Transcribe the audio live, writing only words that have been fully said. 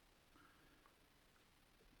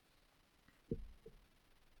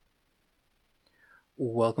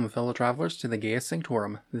Welcome, fellow travelers, to the Gaius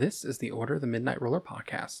Sanctorum. This is the Order of the Midnight Ruler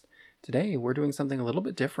podcast. Today, we're doing something a little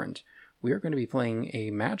bit different. We are going to be playing a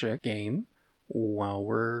magic game while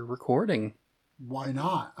we're recording. Why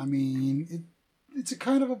not? I mean, it's a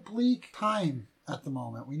kind of a bleak time at the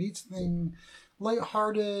moment. We need something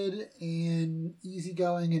lighthearted and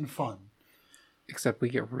easygoing and fun. Except we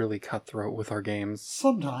get really cutthroat with our games.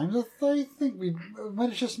 Sometimes, I think when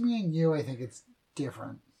it's just me and you, I think it's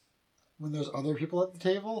different. When there's other people at the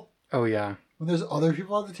table. Oh, yeah. When there's other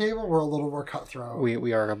people at the table, we're a little more cutthroat.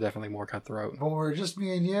 We are definitely more cutthroat. But when we're just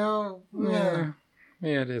me and you, Yeah,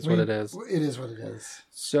 it is what it is. It is what it is.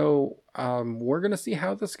 So, we're going to see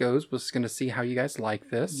how this goes. We're just going to see how you guys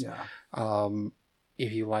like this. Yeah.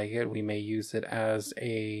 If you like it, we may use it as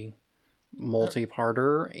a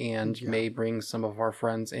multi-parter and may bring some of our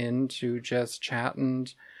friends in to just chat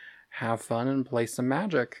and have fun and play some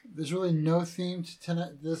magic. There's really no theme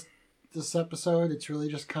to this episode. It's really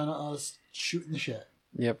just kind of us shooting the shit.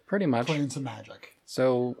 Yep, pretty much. Playing some magic.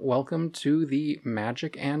 So, welcome to the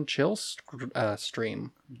Magic and Chill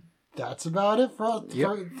stream. That's about it for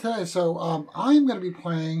today. So, I'm going to be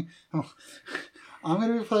playing... I'm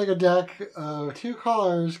going to be playing a deck of 2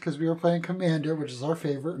 colors because we were playing Commander, which is our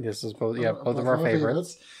favorite. This is both of our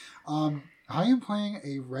favorites. I am playing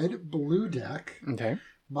a red-blue deck. Okay.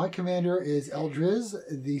 My commander is Eldriz,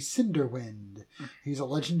 the Cinderwind. He's a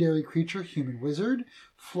legendary creature, human wizard,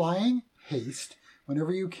 flying, haste.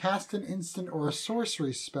 Whenever you cast an instant or a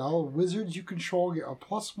sorcery spell, wizards you control get a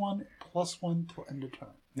 +1/+1 till end of turn.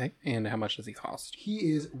 Okay. And how much does he cost?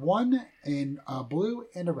 He is 1 in a blue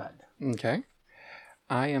and a red. Okay.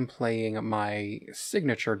 I am playing my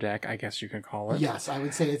signature deck, I guess you could call it. Yes, I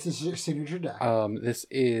would say it's a signature deck. This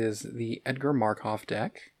is the Edgar Markov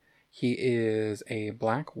deck. He is a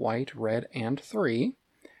black, white, red, and 3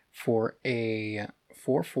 for a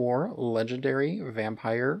 4/4 legendary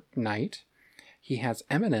vampire knight. He has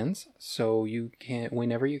Eminence, so you can,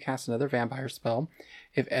 whenever you cast another vampire spell,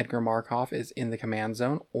 if Edgar Markov is in the command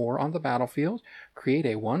zone or on the battlefield, create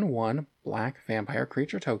a 1/1 black vampire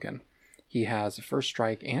creature token. He has First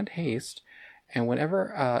Strike and Haste, and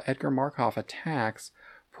whenever Edgar Markov attacks,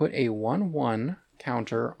 put a 1/1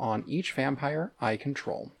 counter on each vampire I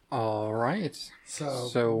control. All right.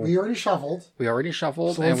 So we already shuffled.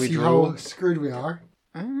 So and we drew. How screwed we are.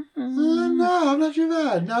 No, not too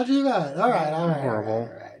bad. Not too bad. All right. Horrible. All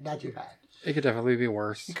right. Not too bad. It could definitely be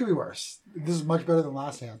worse. It could be worse. This is much better than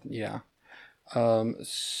last hand. Yeah.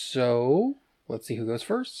 So let's see who goes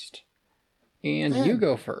first. And you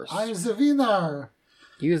go first. I'm Zaviner.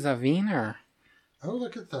 You Zaviner. Oh,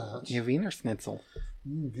 look at that. You Wiener Schnitzel.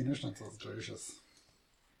 Wiener Schnitzel is delicious.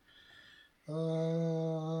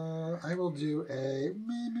 I will do a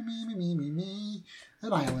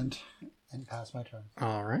an island and pass my turn.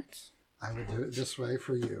 All right. I will do it this way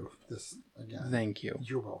for you. This again. Thank you.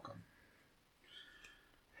 You're welcome.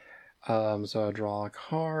 So I draw a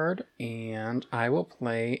card, and I will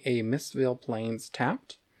play a Mistvale Plains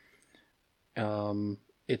tapped.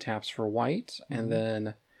 It taps for white, and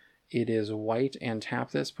then it is white and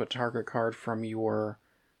tap this. Put target card from your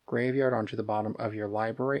graveyard onto the bottom of your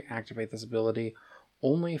library. Activate this ability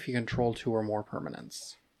only if you control 2 or more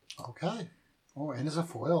permanents. Okay. Oh, and it's a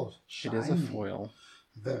foil. Shiny. It is a foil.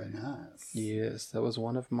 Very nice. Yes, that was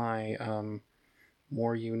one of my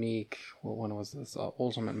more unique. What one was this?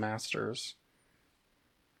 Ultimate Masters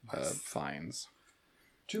finds.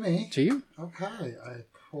 To me. To you. Okay, I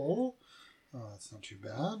pull. Oh, that's not too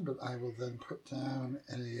bad, but I will then put down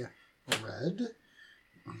a red.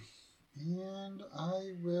 And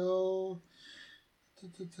I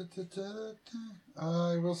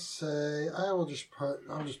will say, I'll just,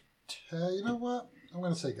 you know what? I'm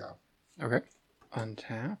going to say go. Okay.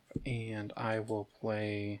 Untap, and I will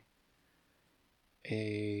play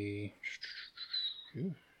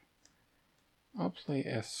I'll play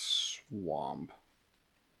a swamp.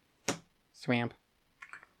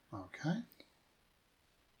 Okay.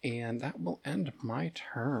 And that will end my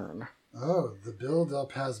turn. Oh, the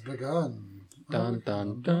build-up has begun. Dun,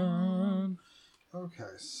 dun, dun.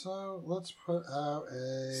 Okay, so let's put out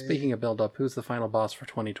a... Speaking of build-up, who's the final boss for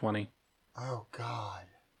 2020? Oh, God.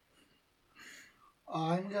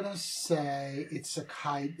 I'm going to say it's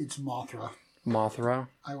Mothra. Mothra?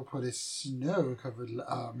 I will put a snow-covered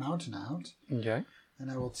mountain out. Okay.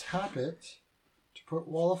 And I will tap it to put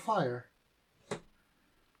Wall of Fire.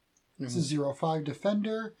 It's a 0/5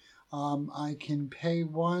 defender. I can pay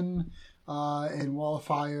 1, and Wall of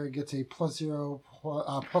Fire gets a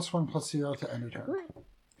 +1/+0 to end of turn.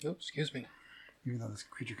 Oh, excuse me. Even though this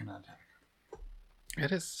creature cannot attack. It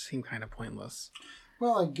does seem kind of pointless.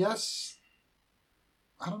 Well, I guess...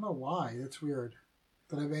 I don't know why. That's weird.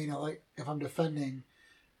 that I may not like if I'm defending,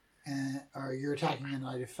 or you're attacking and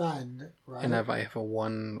I defend, right? And if I have a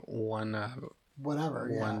one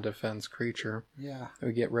defense creature, yeah,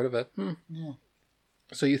 we get rid of it. Yeah.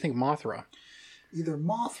 So you think Mothra? Either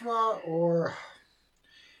Mothra or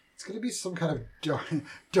it's going to be some kind of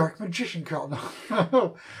dark magician girl.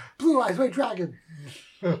 No. Blue Eyes White Dragon.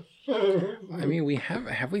 I mean,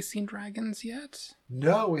 have we seen dragons yet?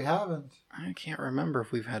 No, we haven't. I can't remember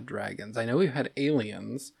if we've had dragons. I know we've had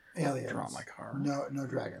aliens. Aliens. Draw my card. No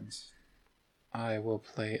dragons. I will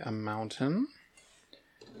play a mountain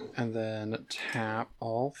and then tap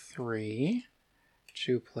all 3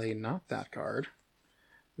 to play not that card.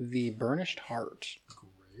 The Burnished Heart.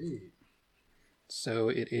 Great. So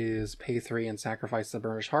it is pay 3 and sacrifice the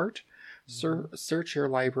Burnished Heart. Search your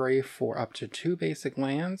library for up to 2 basic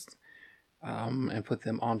lands and put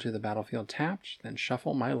them onto the battlefield tapped. Then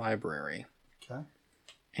shuffle my library. Okay.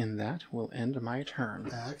 And that will end my turn.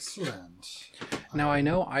 Excellent. Now I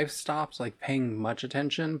know I've stopped paying much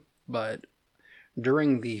attention, but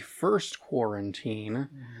during the first quarantine,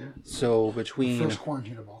 so between First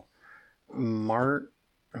quarantineable. March,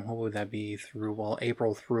 what would that be,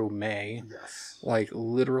 April through May, Yes.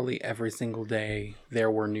 Literally every single day there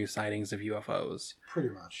were new sightings of UFOs. Pretty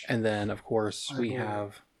much. And then of course we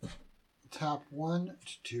have tap 1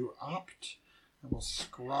 to opt, and we'll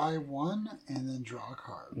scry 1 and then draw a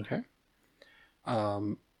card. Okay.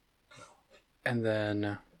 And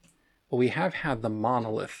then we have had the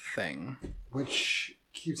monolith thing, which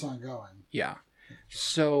keeps on going. Yeah.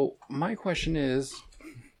 So my question is,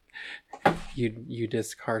 you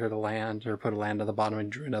discarded a land or put a land at the bottom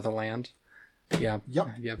and drew another land. Yeah.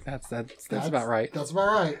 Yep. That's about right. That's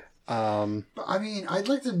about right. But I mean, I'd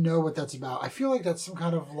like to know what that's about. I feel like that's some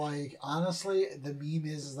kind of honestly, the meme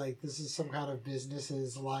is this is some kind of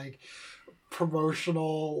business's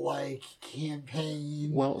promotional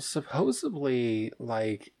campaign. Well, supposedly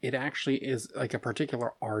it actually is a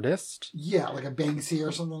particular artist. Yeah, like a Banksy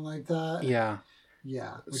or something like that. Yeah.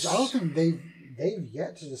 Yeah, which I don't think they've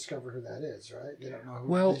yet to discover who that is, right? They don't know who.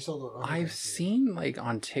 Well, they still don't know who I've seen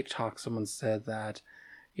on TikTok someone said that,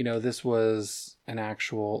 this was an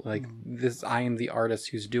actual this. I am the artist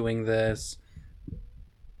who's doing this.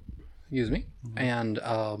 Excuse me, and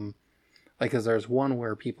because there's one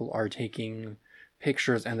where people are taking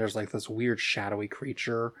pictures and there's this weird shadowy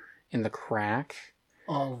creature in the crack.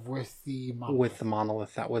 With the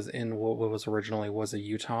monolith that was in what was originally was a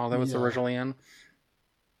Utah that was originally in.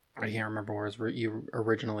 I can't remember where it was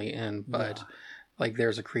originally in, but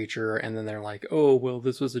there's a creature and then they're oh, well,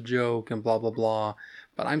 this was a joke and blah, blah, blah.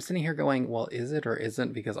 But I'm sitting here going, well, is it or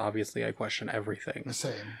isn't? Because obviously I question everything. The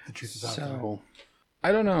same. The truth is out there. So,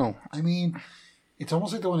 I don't know. I mean, it's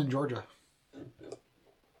almost like the one in Georgia.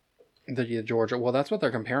 The Georgia, well, that's what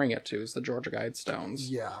they're comparing it to, is the Georgia Guidestones.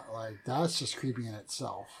 Yeah, that's just creepy in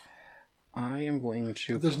itself. I am going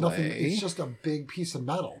to There's nothing, it's just a big piece of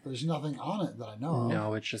metal. There's nothing on it that I know of.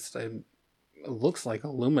 No, it's just, it looks like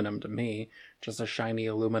aluminum to me. Just a shiny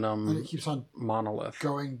aluminum and it keeps on monolith.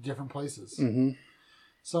 Going different places. Mm-hmm.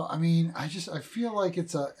 So, I mean, I feel like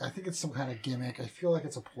I think it's some kind of gimmick. I feel like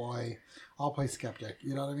it's a ploy. I'll play Skeptic,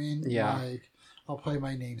 you know what I mean? Yeah. I'll play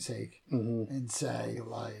my namesake and say,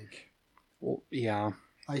 well, yeah.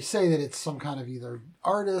 I say that it's some kind of either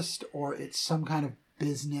artist or it's some kind of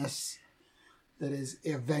business that is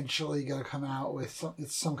eventually going to come out with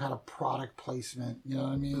it's some kind of product placement. You know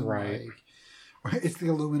what I mean? Right. It's the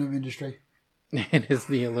aluminum industry. It is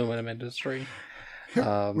the aluminum industry.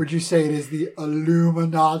 Would you say it is the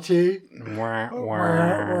Illuminati? I'm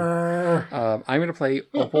going to play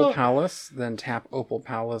Opal Palace, then tap Opal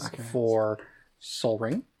Palace for Soul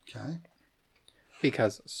Ring. Okay.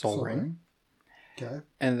 Because Soul Ring. Okay.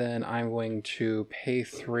 And then I'm going to pay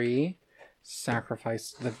 3,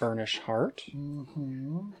 sacrifice the Burnished Heart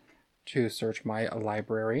to search my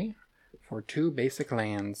library for 2 basic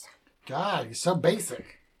lands. God, you're so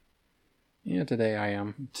basic. Yeah, today I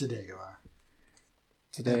am. Today you are.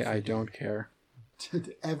 Today I don't care.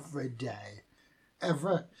 Every day.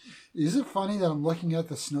 Is it funny that I'm looking at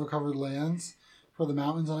the snow-covered lands for the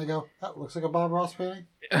mountains and I go, that looks like a Bob Ross painting?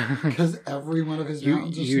 Because every one of his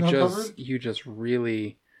mountains is snow-covered? You just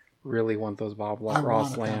really, really want those Bob Ross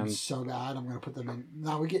lands. I want them so bad. I'm going to put them in.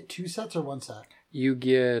 Now, we get 2 sets or 1 set? You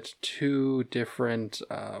get 2 different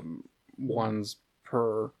ones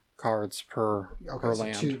per cards per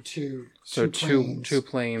land. So two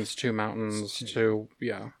plains, 2 mountains, 2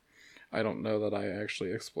 I don't know that I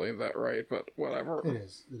actually explained that right, but whatever. It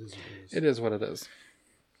is. It is what it is.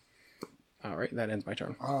 All right, that ends my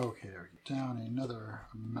turn. Okay, there we go. Down another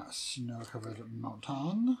snow-covered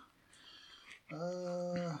mountain.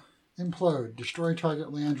 Implode. Destroy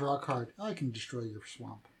target land, draw a card. I can destroy your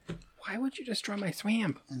swamp. Why would you destroy my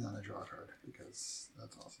swamp? And then I draw a card because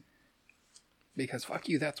that's awesome. Because fuck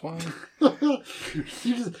you, that's why.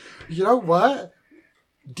 You know what?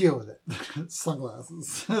 Deal with it.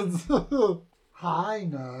 Sunglasses. Hi,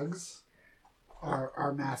 Nugs.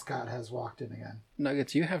 Our mascot has walked in again.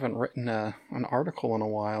 Nuggets, you haven't written an article in a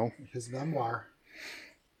while. His memoir.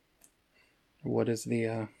 What is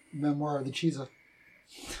the... Memoir of the Cheesa.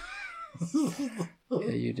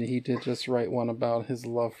 Yeah, he did just write one about his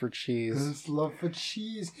love for cheese. His love for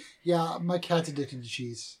cheese. Yeah, my cat's addicted to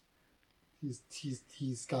cheese.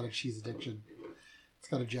 He's got a cheese addiction. It's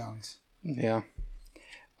got a Jones. Yeah.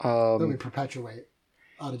 That we perpetuate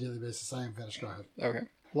on a daily basis. I am finished. Go ahead. Okay.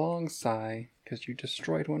 Long sigh, because you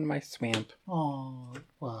destroyed one of my swamp. Oh,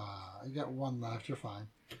 wow. You got one left. You're fine.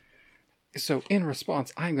 So in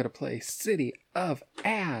response, I'm going to play City of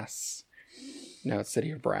Ass. No, it's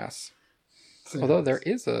City of Brass. Although there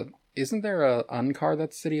is isn't there a uncard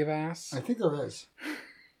that's City of Ass? I think there is.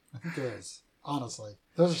 Honestly.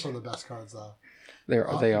 Those are some of the best cards, though. They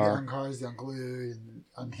are. The uncards, the unglued, and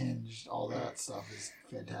unhinged, all that stuff is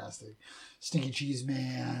fantastic. Stinky Cheese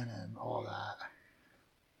Man and all that.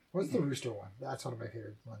 What's the rooster one? That's one of my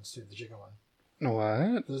favorite ones, too. The chicken one.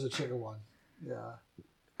 What? There's a chicken one. Yeah.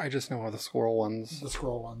 I just know all the squirrel ones. The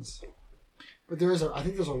squirrel ones. But I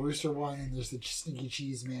think there's a rooster one, and there's the Stinky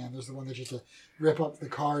Cheese Man. There's the one that you have to rip up the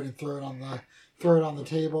card and throw it on the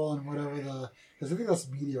table and whatever because I think that's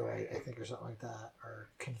meteorite, I think, or something like that, or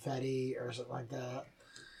confetti or something like that.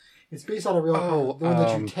 It's based on a real card, the one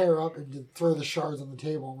that you tear up and you throw the shards on the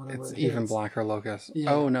table and whatever. It's Even Blacker Locust.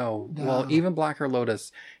 Yeah. Oh no. Well, Even Blacker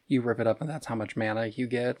Lotus, you rip it up and that's how much mana you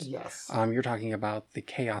get. Yes. You're talking about the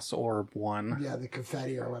Chaos Orb one. Yeah, the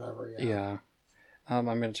confetti or whatever. Yeah. I'm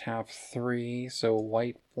going to tap 3, so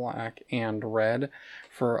white, black, and red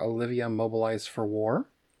for Olivia Mobilized for War.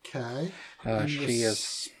 Okay. She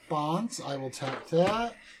is... Response, I will tap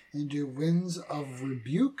that and do Winds of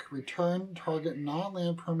Rebuke. Return target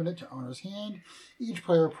non-land permanent to owner's hand. Each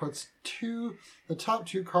player puts the top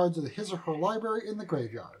 2 cards of his or her library in the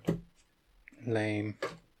graveyard. Lame.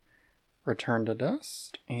 Return to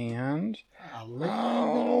Dust, and...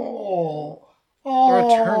 Oh.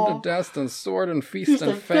 Return to Dust and Sword and Feast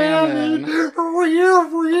and Famine. I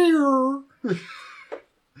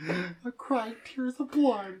cried tears of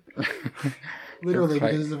blood. Literally,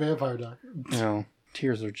 because it's a vampire deck. No,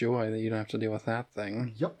 tears of joy that you don't have to deal with that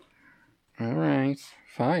thing. Yep. All right,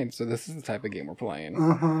 fine. So this is the type of game we're playing.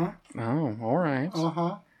 Uh-huh. Oh, all right.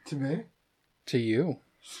 Uh-huh. To me? To you.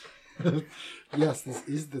 Yes, this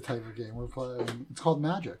is the type of game we're playing. It's called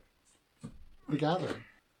Magic. The Gathering.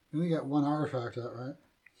 You only got one artifact out, right?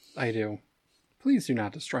 I do. Please do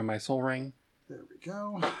not destroy my soul ring. There we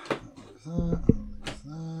go. That,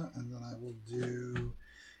 and then I will do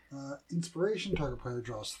Inspiration. Target player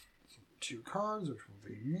draws 2 cards, which will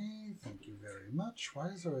be me. Thank you very much. Why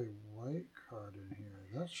is there a white card in here?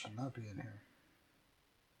 That should not be in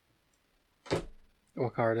here.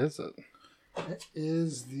 What card is it? It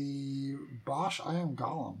is the Bosch I Am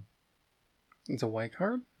Golem. It's a white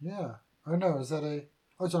card? Yeah. Oh no, is that a...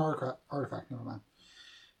 Oh, it's an artifact. Never mind.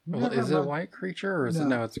 Well, is it a white creature or is it...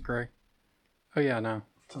 No, it's a gray. Oh yeah, no.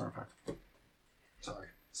 It's an artifact.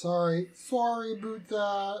 Sorry, boot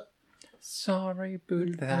that. Sorry,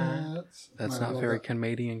 boot that. That's not very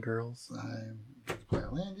Canadian, girls. I didn't play a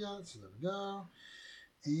land yet, so there we go.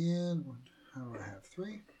 And how do I have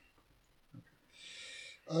 3?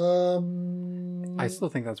 Okay. I still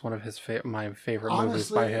think that's one of his my favorite honestly,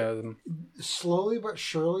 movies by him. Slowly but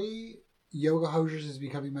surely, Yoga Hosers is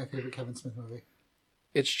becoming my favorite Kevin Smith movie.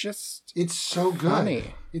 It's so good.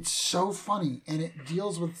 Funny. It's so funny, and it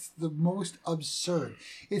deals with the most absurd.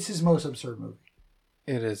 It's his most absurd movie.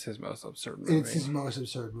 It is his most absurd movie. It's his most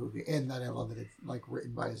absurd movie, and then I love that it's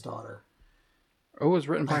written by his daughter. Oh, it was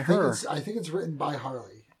written by her. I think it's written by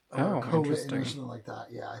Harley. Or co-written or something like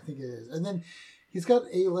that. Yeah, I think it is. And then he's got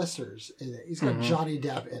A-listers in it. He's got Johnny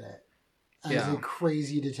Depp in it as a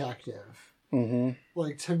crazy detective. Mm-hmm.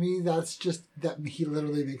 To me, that's just that he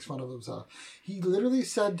literally makes fun of himself. He literally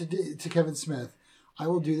said to Kevin Smith, "I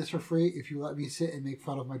will do this for free if you let me sit and make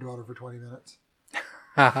fun of my daughter for 20 minutes."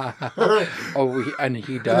 And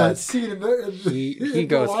he does. That scene he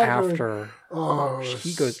goes after. Oh,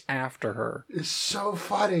 he goes after her. It's so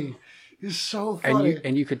funny. It's so funny.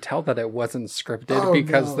 And you could tell that it wasn't scripted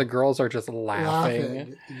because the girls are just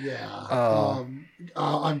laughing. Yeah.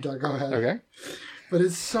 I'm done. Go ahead. Okay. But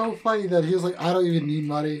it's so funny that he was like, I don't even need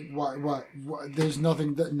money. What? There's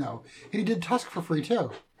nothing that... No. And he did Tusk for free,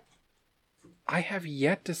 too. I have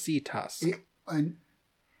yet to see Tusk. And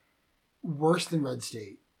worse than Red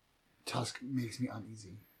State. Tusk makes me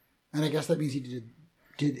uneasy. And I guess that means he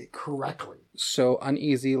did it correctly. So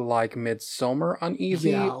uneasy like Midsommar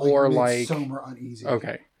uneasy, Yeah, or like Midsommar uneasy.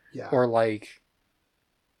 okay, Yeah. or like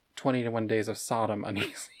 21 Days of Sodom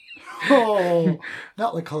uneasy. Oh,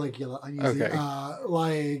 not like Caligula uneasy.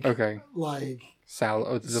 Okay. Like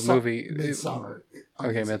The movie Midsommar.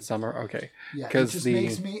 Okay, Midsommar. Okay. Yeah, it because just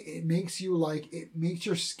makes you like, it makes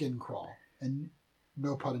your skin crawl, and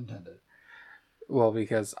no pun intended. Well,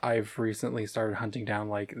 because I've recently started hunting down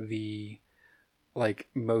like the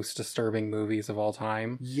most disturbing movies of all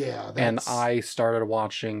time. Yeah, and I started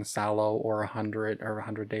watching Salò or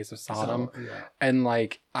 100 Days of Sodom, and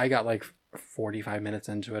like I got like 45 minutes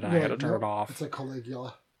into it, and I had to turn it off. It's like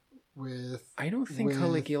Caligula with. I don't think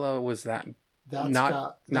Caligula was that. That's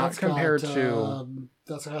not compared to.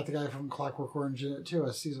 That's got the guy from Clockwork Orange in it too,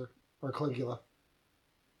 as Caesar or Caligula.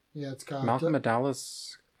 Yeah, it's got Malcolm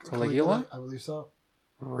McDowell's Caligula. I believe so.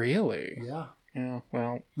 Really? Yeah. Yeah.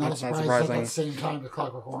 Well, not that's surprising. not surprising. At the same time as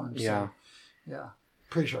Clockwork Orange. Yeah. So, yeah.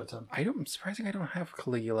 Pretty sure it's him. I'm surprising I don't have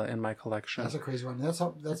Caligula in my collection. That's a crazy one.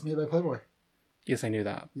 That's made by Playboy. Yes, I knew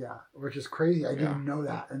that. Yeah, which is crazy. I didn't know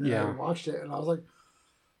that, and then I watched it, and I was like,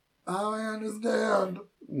 "Oh, I understand."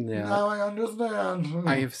 Yeah. Now I understand.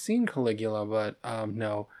 I have seen Caligula, but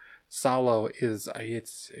no, Salò is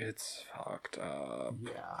it's fucked up.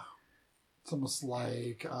 Yeah, it's almost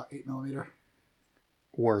like 8mm.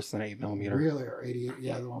 Worse than 8mm. Really, or 88?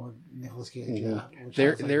 Yeah, the one with Nicolas Cage. Mm-hmm.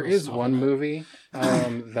 Yeah, there is one movie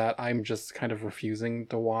that I'm just kind of refusing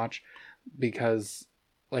to watch because,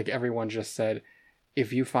 like, everyone just said,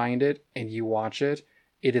 if you find it and you watch it,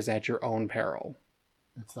 it is at your own peril.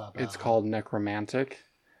 It's that bad. It's called Necromantic.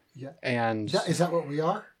 Yeah. And is that what we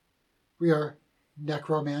are? We are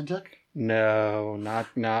necromantic? No, not.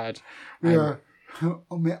 I'm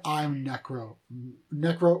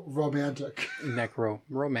necro-romantic.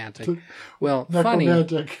 Necro-romantic. Well,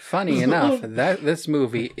 funny enough, that this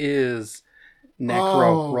movie is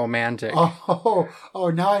necro-romantic. Oh,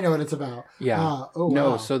 now I know what it's about. Yeah. No,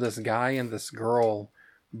 wow. So this guy and this girl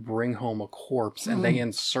bring home a corpse, and they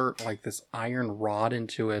insert like this iron rod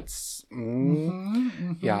into its.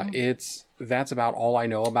 Yeah, that's about all I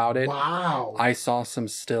know about it. Wow. I saw some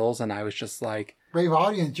stills, and I was just like, brave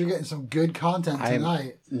audience, you're getting some good content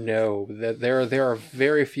tonight. No, there are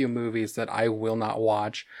very few movies that I will not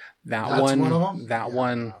watch. That's one of them. That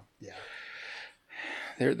one. Yeah.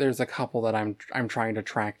 There's a couple that I'm trying to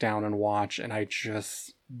track down and watch, and I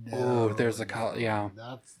just there's a couple. Yeah.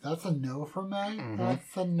 That's a no for me. Mm-hmm.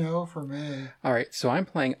 That's a no for me. All right, so I'm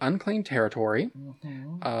playing Unclaimed Territory.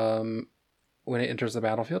 When it enters the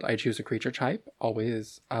battlefield, I choose a creature type.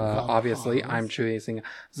 Always, obviously, I'm choosing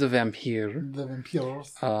the Vampire. The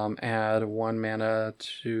Vampires. Add 1 mana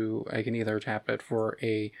to. I can either tap it for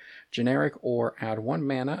a generic or add 1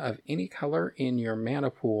 mana of any color in your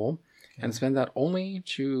mana pool, and spend that only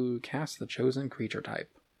to cast the chosen creature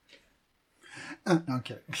type.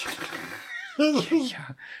 Okay.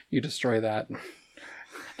 Yeah, you destroy that.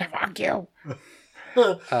 Fuck you.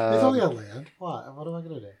 It's only a land. What am I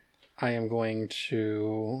gonna do? I am going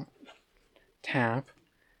to tap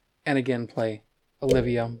and again play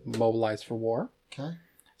Olivia, Mobilize for War. Okay.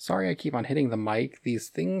 Sorry I keep on hitting the mic. These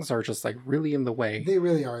things are just like really in the way. They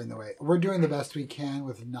really are in the way. We're doing the best we can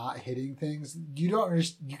with not hitting things. You don't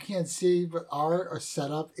understand, you can't see, but our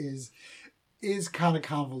setup is kind of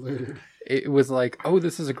convoluted. It was like, oh,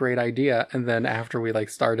 this is a great idea. And then after we like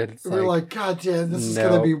started, it's we're like, God damn, this is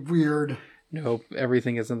going to be weird. Nope.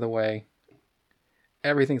 Everything is in the way.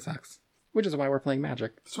 Everything sucks, which is why we're playing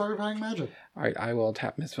Magic. That's why we're playing Magic. All right, I will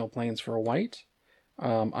tap Mistfell Plains for a white,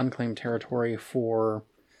 Unclaimed Territory for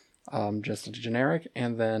just a generic,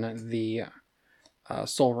 and then the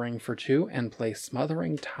Soul Ring for 2, and play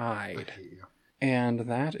Smothering Tide. I hate you. And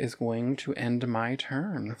that is going to end my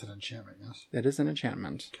turn. That's an enchantment, yes? It is an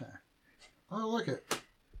enchantment. Okay. Oh, look it.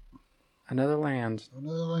 Another land.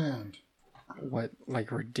 Another land. What,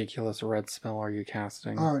 like, ridiculous red spell are you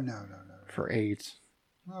casting? Oh, no. For 8.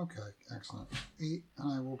 Okay, excellent. 8,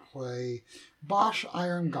 and I will play Bosch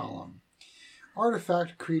Iron Golem.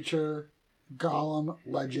 Artifact creature, Golem,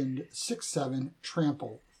 legend, 6/7,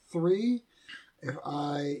 trample, 3.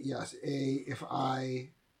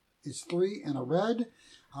 It's 3 and a red.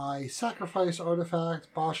 I sacrifice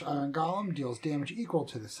artifact. Bosch Iron Golem deals damage equal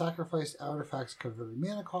to the sacrificed artifact's converted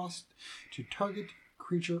mana cost to target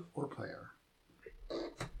creature or player.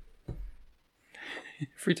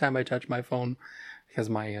 Every time I touch my phone, because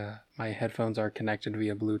my headphones are connected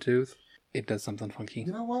via Bluetooth, it does something funky.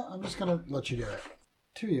 You know what? I'm just going to let you do it.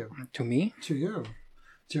 To you. To me? To you.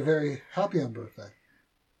 It's your very happy on birthday.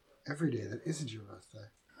 Every day that isn't your birthday.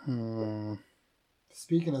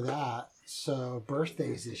 Speaking of that, so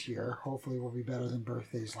birthdays this year hopefully will be better than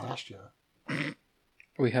birthdays last year.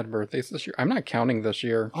 We had birthdays this year. I'm not counting this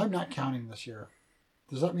year. I'm not counting this year.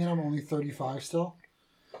 Does that mean I'm only 35 still?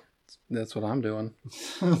 That's what I'm doing.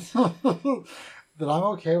 But I'm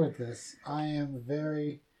okay with this. I am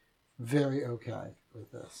very, very okay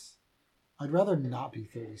with this. I'd rather not be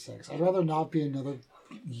 36. I'd rather not be another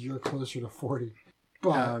year closer to 40.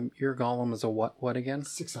 But Your golem is a what again?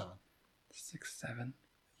 6'7". 6'7".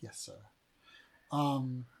 Yes, sir.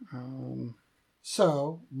 Um,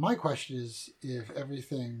 So my question is, if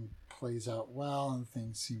everything plays out well and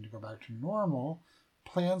things seem to go back to normal,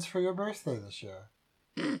 plans for your birthday this year?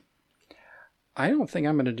 I don't think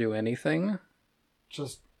I'm going to do anything.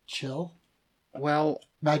 Just chill? Well,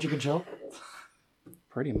 Magic and chill?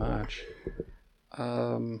 pretty much.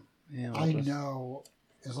 Yeah, I know,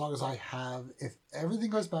 as long as I have, if everything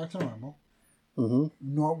goes back to normal,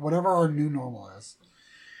 whatever our new normal is,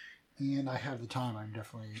 and I have the time, I'm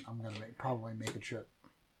going to probably make a trip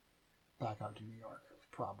back out to New York.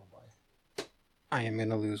 Probably. I am going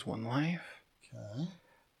to lose 1 life Okay.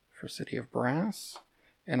 for City of Brass.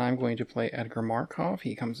 And I'm going to play Edgar Markov.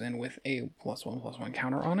 He comes in with a +1/+1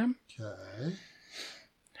 counter on him. Okay.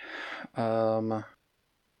 Um, What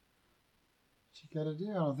you gotta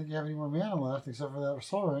do? I don't think you have any more mana left except for that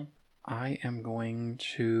Soul Ring. I am going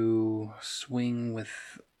to swing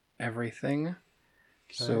with everything.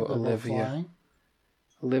 Okay, So they're both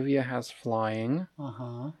Olivia has flying.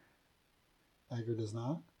 flying. Edgar does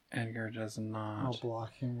not. Edgar does I'll not.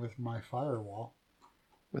 block him with my firewall.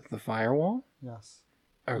 With the firewall? Yes.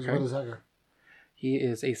 'Cause Okay. What is Edgar? He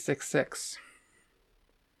is a 6/6.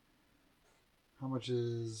 How much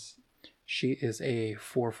is... She is a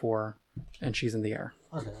 4/4, and she's in the air.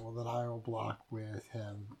 Okay, well then I will block with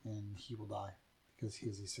him and he will die. Because he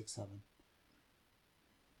is a 6/7.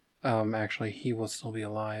 Actually, he will still be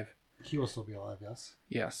alive. He will still be alive, yes?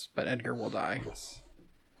 Yes, but Edgar will die. Yes.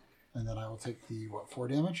 And then I will take the, 4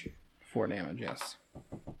 damage? 4 damage, yes.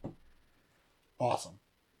 Awesome.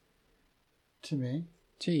 To me.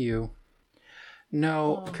 To you.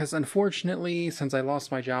 No, because unfortunately, since I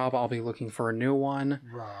lost my job, I'll be looking for a new one.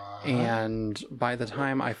 Right. And by the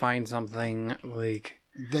time I find something,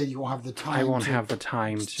 Then you won't have the time I won't have the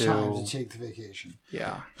time to take the vacation.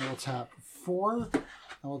 Yeah. I will tap 4.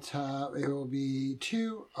 I will tap, it will be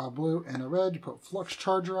 2, a blue and a red to put Flux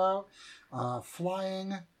Charger out.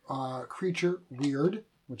 Flying creature, weird,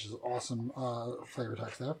 which is awesome flavor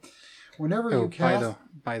text there. Whenever you cast...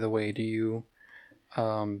 by the way, do you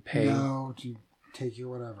pay? No, to take your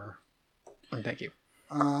whatever. Thank you.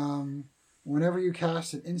 Whenever you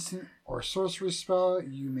cast an instant or sorcery spell,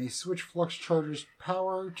 you may switch Flux Charger's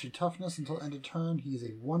power to toughness until end of turn. He's a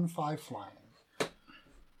 1/5 flying.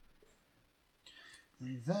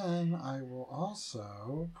 And then I will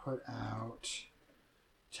also put out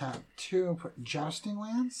tap 2 and put Jousting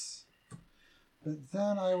Lance. But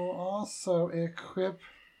then I will also equip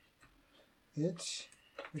it,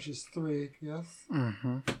 which is 3, yes.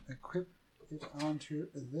 Mm-hmm. Equip it onto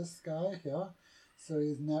this guy here. So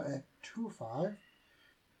he's now at 2/5.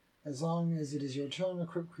 As long as it is your turn,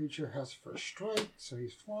 equipped creature has first strike. So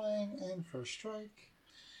he's flying and first strike.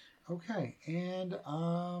 Okay, and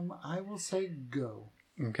I will say go.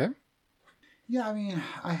 Okay. Yeah, I mean,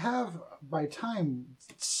 I have, by the time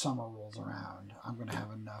summer rolls around, I'm going to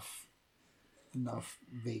have enough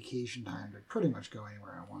vacation time to pretty much go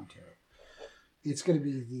anywhere I want to. It's going to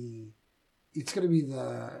be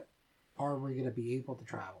the are we going to be able to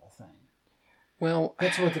travel thing. Well,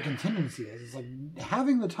 That's what the contingency is. It's like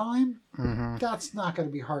having the time, mm-hmm. that's not going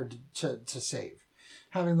to be hard to save.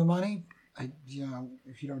 Having the money,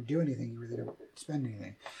 if you don't do anything, you really don't spend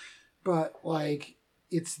anything. But like,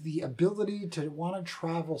 it's the ability to want to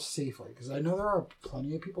travel safely, because I know there are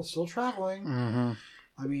plenty of people still traveling. Mm-hmm.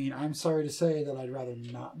 I mean, I'm sorry to say that I'd rather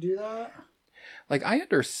not do that. Like, I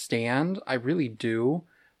understand, I really do,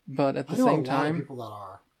 but at the same I know a lot of time, people that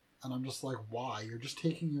are, and I'm just like, why? You're just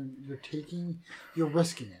you're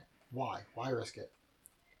risking it. Why? Why risk it?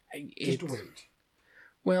 Just wait.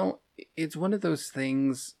 Well, it's one of those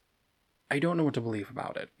things. I don't know what to believe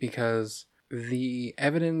about it, because I see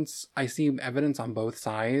evidence on both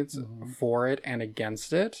sides for it and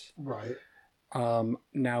against it. Right.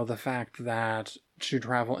 Now the fact that to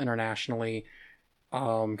travel internationally,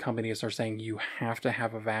 companies are saying you have to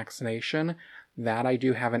have a vaccination, that I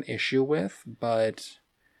do have an issue with, but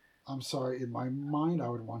I'm sorry, in my mind I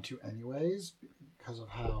would want to anyways, because of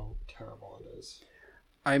how terrible it is.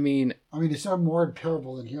 I mean, it's no more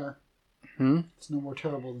terrible than here. Hmm? It's no more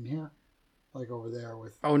terrible than here. like over there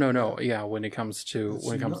with. Oh no, yeah. When it comes to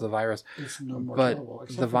the virus, it's no more but trouble.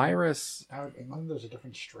 the virus out in England, there's a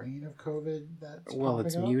different strain of COVID that's it's popping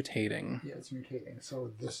up. mutating. Yeah, it's mutating.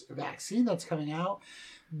 So this vaccine that's coming out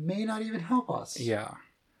may not even help us. Yeah,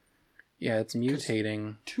 it's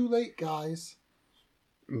mutating. Too late, guys.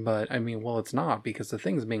 But I mean, well, it's not because the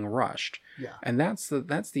thing's being rushed. Yeah, and that's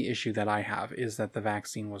the issue that I have is that the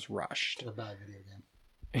vaccine was rushed. it's a bad video game.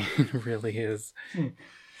 It really is.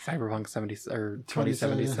 Cyberpunk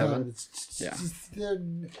 2077. Yeah.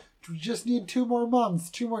 We just need 2 more months.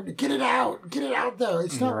 2 more. Get it out. Get it out there.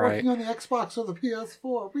 It's not working on the Xbox or the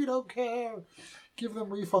PS4. We don't care. Give them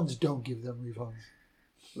refunds. Don't give them refunds.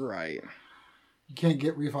 Right. You can't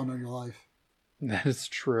get refund on your life. That is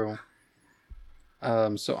true.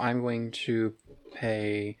 So I'm going to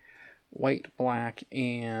pay white, black,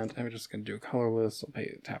 and I'm just going to do colorless. I'll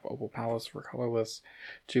tap Opal Palace for colorless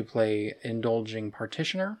to play Indulging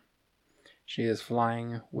Partitioner. She is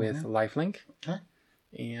flying with lifelink. Okay.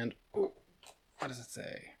 And what does it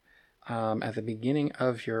say? At the beginning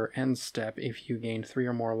of your end step, if you gain 3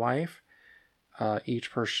 or more life,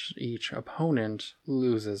 each opponent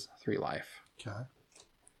loses 3 life. Okay.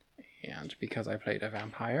 And because I played a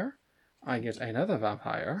vampire, I get another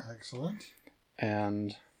vampire. Excellent.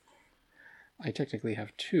 And I technically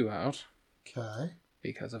have 2 out. Okay.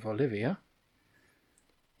 Because of Olivia.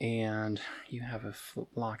 And you have a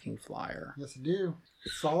blocking flyer. Yes, I do.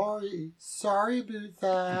 Sorry about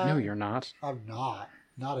that. No, you're not. I'm not.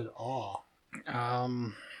 Not at all.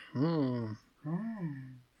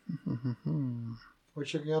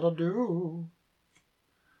 What you gotta do?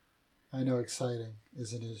 I know, exciting,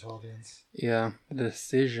 isn't it, audience? Yeah,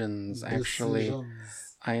 decisions. Actually,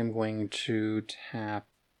 I am going to tap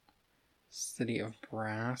City of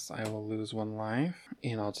Brass. I will lose 1 life.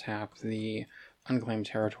 And I'll tap the Unclaimed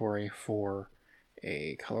Territory for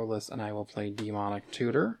a colorless, and I will play Demonic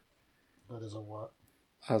Tutor. That is a what?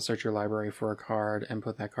 Search your library for a card and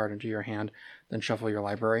put that card into your hand, then shuffle your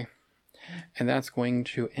library. And that's going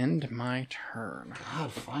to end my turn.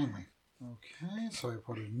 God, finally. Okay, so I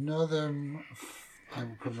put another... I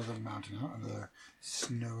will put another mountain out, another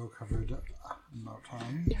snow-covered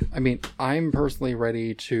mountain. I mean, I'm personally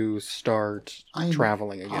ready to start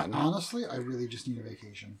traveling again. Honestly, I really just need a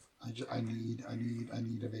vacation. I need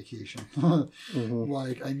a vacation.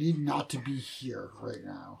 Like, I need not to be here right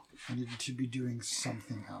now. I need to be doing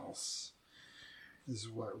something else. Is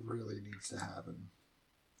what really needs to happen.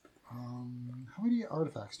 How many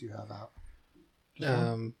artifacts do you have out?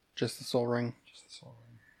 Just the Soul Ring. Just the Soul Ring.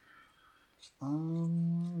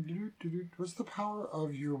 What's the power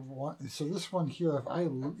of your one? So this one here,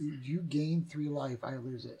 if you gain 3 life, I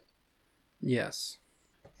lose it. Yes.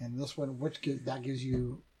 And this one, that gives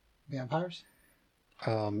you vampires?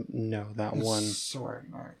 No, that one.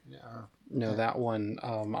 Sword. All right. Yeah. No, that one.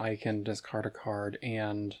 I can discard a card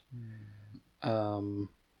and.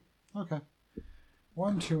 Okay.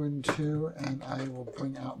 1, 2, and 2, and I will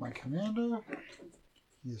bring out my commander.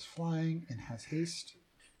 He is flying and has haste.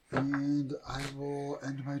 And I will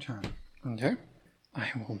end my turn. Okay.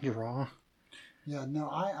 I will draw. Yeah, no,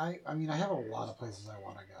 I mean, I have a lot of places I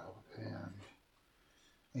want to go. And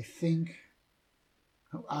I think,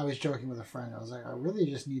 I was joking with a friend. I was like, I really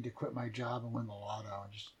just need to quit my job and win the lotto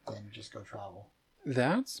and just go travel.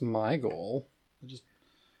 That's my goal. I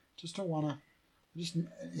just don't want to. He's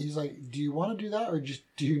like, do you want to do that or just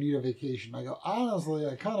do you need a vacation? I go, honestly,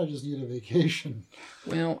 I kind of just need a vacation.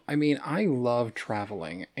 Well, I mean, I love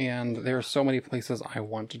traveling, and there are so many places I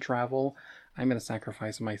want to travel. I'm going to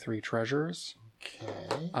sacrifice my 3 treasures.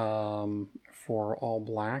 Okay. For all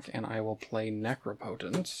black, and I will play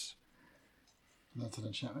Necropotent. That's an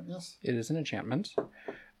enchantment, yes? It is an enchantment.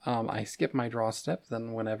 I skip my draw step,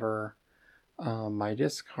 then whenever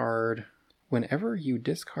Whenever you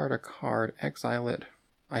discard a card, exile it.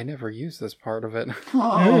 I never use this part of it.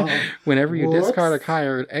 Whenever you discard a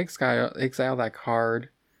card, exile that card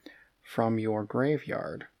from your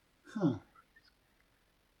graveyard. Huh.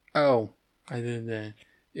 Oh, I did.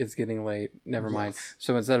 It's getting late. Never mind.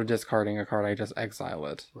 So instead of discarding a card, I just exile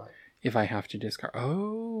it. Right. If I have to discard.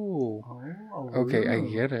 Okay, I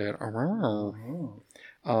get it.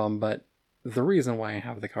 But the reason why I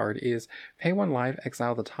have the card is pay 1 life,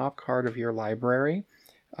 exile the top card of your library,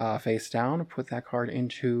 face down, put that card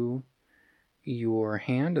into your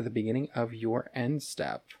hand at the beginning of your end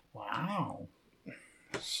step. Wow.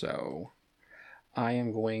 So I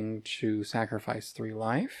am going to sacrifice 3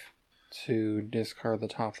 life to discard the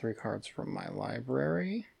top 3 cards from my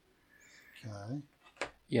library. Okay.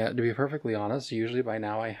 Yeah, to be perfectly honest, usually by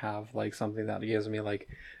now I have like something that gives me like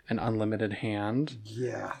an unlimited hand.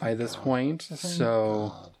 Yeah. By this point,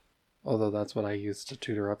 so Although that's what I used to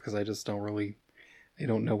tutor up because I just I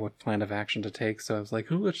don't know what plan of action to take. So I was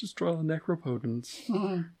like, oh, let's just draw the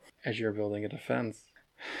necropotence as you're building a defense.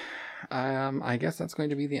 I guess that's going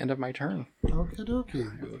to be the end of my turn. Okie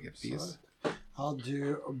dokie. I will get these. I'll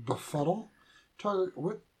do Befuddle. Target.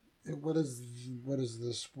 What is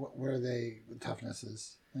this? What are they?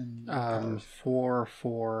 Toughnesses and 4,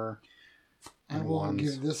 4. I will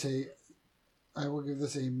give this a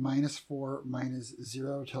 -4,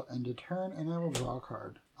 -0 till end of turn, and I will draw a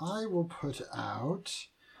card. I will put out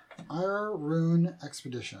Ire Rune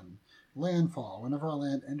Expedition. Landfall. Whenever a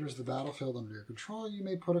land enters the battlefield under your control, you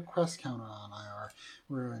may put a quest counter on Ire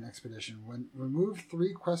Rune Expedition. Remove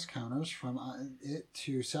 3 quest counters from it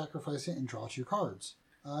to sacrifice it and draw 2 cards.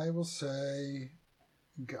 I will say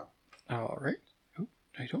go. All right. Oh,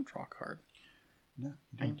 I don't draw a card. No,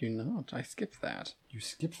 I do not. I skipped that. You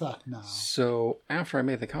skip that now. So after I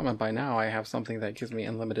made the comment, by now I have something that gives me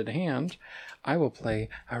unlimited hand. I will play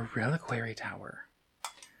a Reliquary Tower.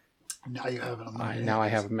 Now you have an unlimited Now I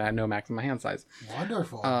have no maximum hand size.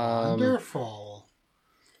 Wonderful. Wonderful.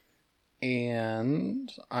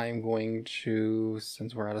 And I'm going to,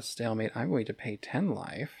 since we're at a stalemate, I'm going to pay 10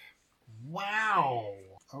 life. Wow.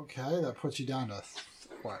 Okay, that puts you down to,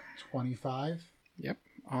 25? Yep.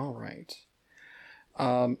 All right.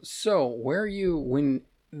 So when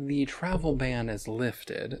the travel ban is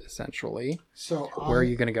lifted, essentially, where are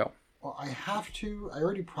you going to go? Well, I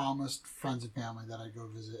already promised friends and family that I'd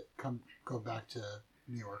go back to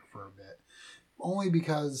New York for a bit. Only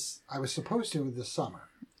because I was supposed to this summer.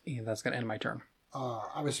 Yeah, that's going to end my turn.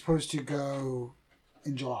 I was supposed to go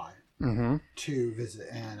in July to visit,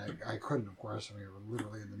 and I couldn't, of course. We were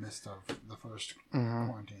literally in the midst of the first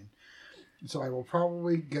quarantine. So I will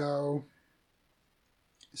probably go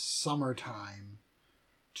summertime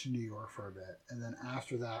to New York for a bit. And then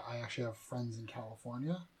after that, I actually have friends in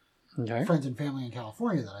California. Okay. Friends and family in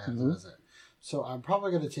California that I have to visit. So I'm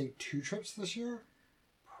probably going to take 2 trips this year.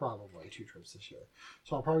 Probably 2 trips this year.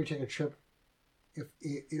 So I'll probably take a trip. If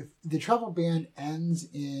the travel ban ends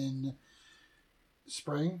in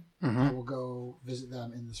spring, I will go visit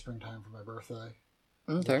them in the springtime for my birthday.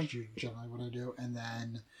 Okay. That's generally what I do. And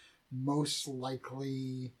then most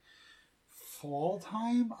likely fall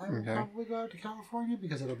time, I will probably go out to California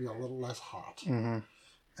because it'll be a little less hot.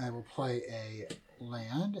 I will play a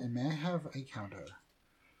land, and may I have a counter?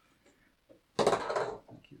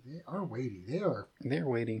 Thank you. They are weighty. They're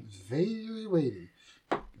weighty. Very weighty.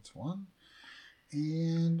 That's 1.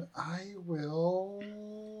 And I will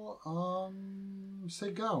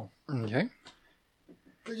say go. Okay.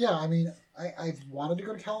 But yeah, I mean, I've wanted to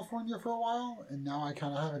go to California for a while, and now I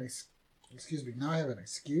kind of have now I have an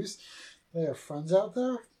excuse. I have friends out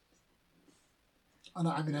there. And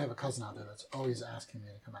I have a cousin out there that's always asking me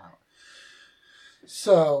to come out.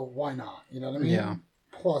 So, why not? You know what I mean? Yeah.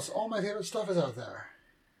 Plus, all my favorite stuff is out there.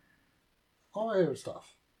 All my favorite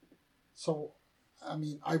stuff. So, I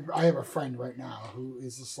mean, I have a friend right now who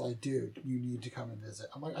is just like, dude, you need to come and visit.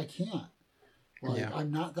 I'm like, I can't.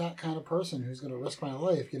 I'm not that kind of person who's going to risk my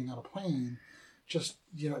life getting on a plane just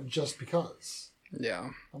because. Yeah.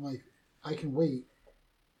 I'm like, I can wait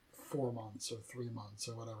 4 months or 3 months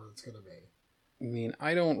or whatever it's going to be. I mean,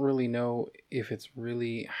 I don't really know if it's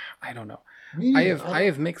really. I don't know. I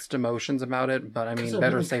have mixed emotions about it, but I mean,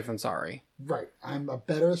 better safe than sorry. Right. I'm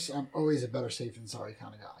always a better safe than sorry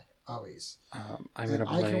kind of guy. Always. I'm going to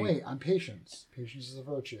play. I can wait. I'm patient. Patience is a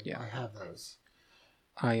virtue. Yeah. I have those.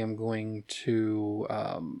 I am going to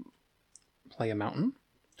play a mountain.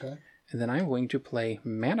 Okay. And then I'm going to play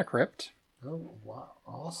Mana Crypt. Oh, wow.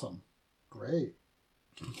 Awesome. Great.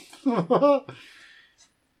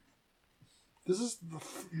 This is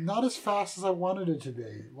not as fast as I wanted it to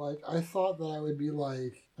be. Like, I thought that I would be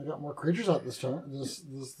like, I got more creatures out this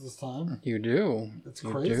time. You do. It's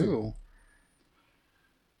crazy. You do.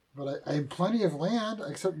 But I have plenty of land,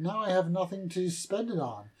 except now I have nothing to spend it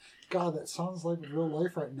on. God, that sounds like real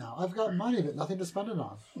life right now. I've got money, but nothing to spend it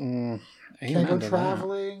on. Can't go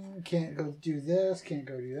traveling, can't go do this, can't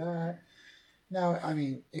go do that. Now, I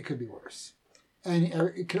mean, it could be worse. And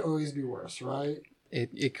it could always be worse, right?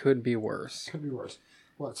 It could be worse. Could be worse.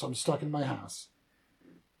 What, so I'm stuck in my house.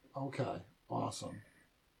 Okay, awesome.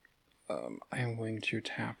 I'm going to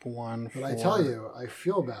tap 1 But I tell you, I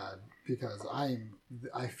feel bad because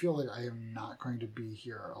I feel like I am not going to be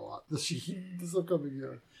here a lot this upcoming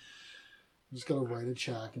year. I'm just going to write a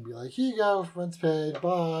check and be like, here you go, rent's paid,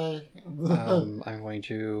 bye. I'm going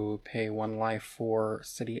to pay 1 life for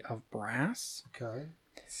City of Brass. Okay,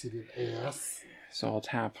 City of Ass. So I'll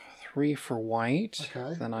tap 3 for white.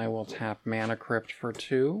 Okay. Then I will tap Mana Crypt for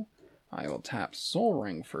 2. I will tap Soul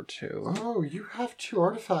Ring for 2. Oh, you have 2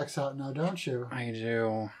 artifacts out now, don't you? I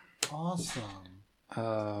do.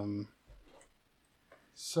 Awesome.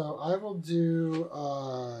 So I will do,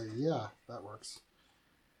 yeah, that works.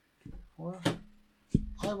 4.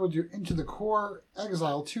 I will do Into the Core,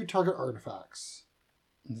 exile 2 target artifacts.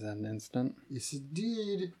 Is that an instant? Yes,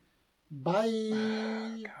 indeed.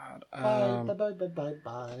 Bye. God.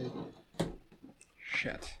 Bye.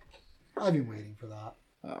 Shit. I've been waiting for that.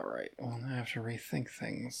 Alright, well, now I have to rethink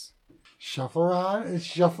things. Shuffle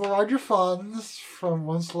around your funds from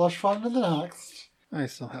one slush fund to the next. I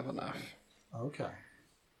still have enough. Okay.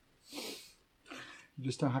 You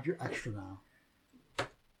just don't have your extra now.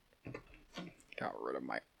 Got rid of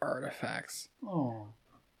my artifacts. Oh.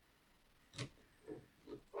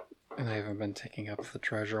 And I haven't been taking up the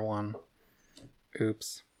treasure one.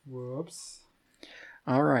 Oops. Whoops.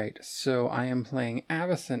 Alright, so I am playing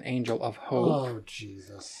Avacyn, Angel of Hope. Oh,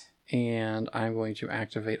 Jesus. And I'm going to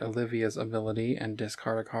activate Olivia's ability and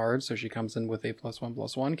discard a card, so she comes in with a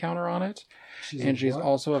 +1/+1 counter on it. She's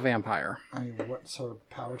also a vampire. I mean, what sort of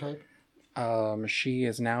power type? She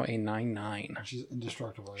is now a 9/9. She's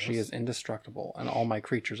indestructible. Yes? She is indestructible, and all my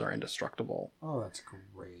creatures are indestructible. Oh, that's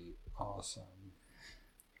great. Awesome.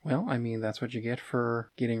 Well, I mean, that's what you get for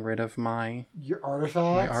getting rid of Your artifacts?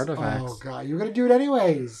 my artifacts. Oh, God. You're going to do it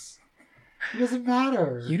anyways. It doesn't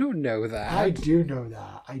matter. You don't know that. I do know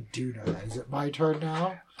that. Is it my turn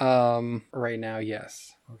now? Right now,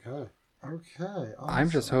 yes. Okay. Awesome. I'm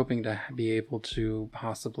just hoping to be able to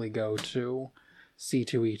possibly go to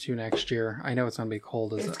C2E2 next year. I know it's going to be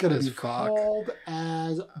cold as It's going to be fuck. cold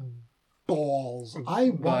as balls. I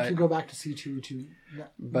want to go back to C2E2.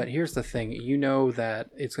 But here's the thing. You know that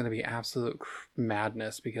it's going to be absolute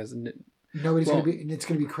madness because... Nobody's going to be, and it's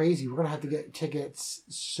going to be crazy. We're going to have to get tickets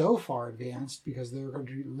so far advanced because they're going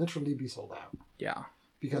to literally be sold out. Yeah.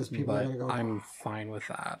 Because people are going to go. I'm fine with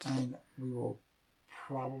that. And we will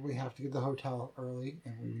probably have to get the hotel early,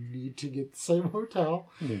 and we need to get the same hotel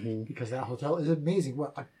because that hotel is amazing.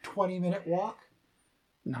 What, a 20-minute walk?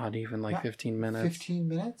 Not even like 15 minutes. 15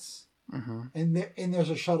 minutes? Mm-hmm. And there's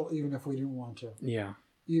a shuttle even if we didn't want to. Yeah.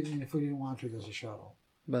 Even if we didn't want to, there's a shuttle.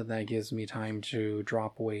 But that gives me time to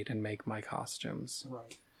drop weight and make my costumes.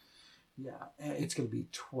 Right. Yeah. And it's going to be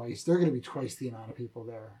twice. They're going to be twice the amount of people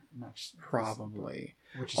there next. Probably.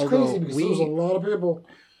 Which is crazy because there's a lot of people.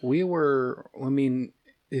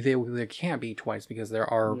 There can't be twice because there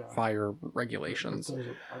are fire regulations.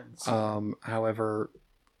 However,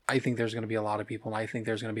 I think there's going to be a lot of people, and I think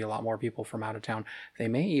there's going to be a lot more people from out of town. They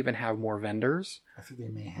may even have more vendors. I think they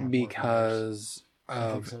may have because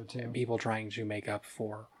of people trying to make up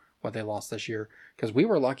for what they lost this year. Because we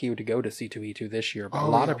were lucky to go to C2E2 this year, but a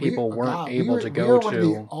lot of people weren't able to go to. We were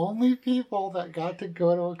the only people that got to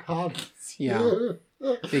go to a con. Yeah,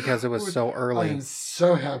 because it was so early. I'm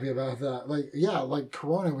so happy about that. Like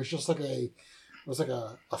Corona was just like a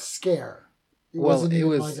scare. It was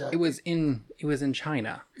in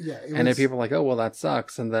China. Yeah, and then people were like, oh well, that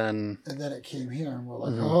sucks, and then it came here, and we're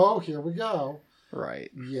like, oh, here we go.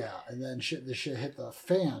 Right. Yeah, and then the shit hit the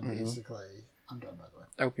fan, basically. I'm done, by the way.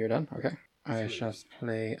 Oh, you're done? Okay. I just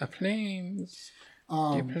play a planes.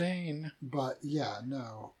 Plane. But yeah,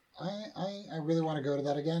 no. I really want to go to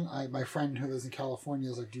that again. My friend who lives in California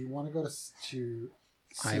is like, do you want to go to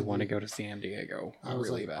I want to go to San Diego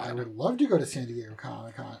really bad. I would love to go to San Diego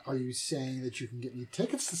Comic-Con. Are you saying that you can get me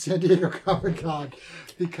tickets to San Diego Comic-Con?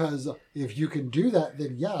 Because if you can do that,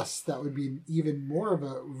 then yes, that would be even more of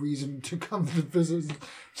a reason to come visit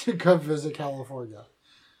California.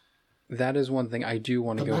 That is one thing I do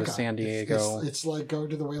want to go to San Diego. It's like going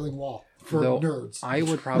to the Wailing Wall for nerds. I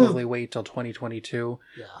would probably wait till 2022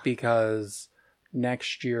 because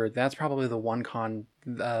next year, that's probably the one con,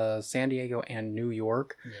 San Diego and New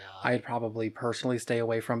York, I'd probably personally stay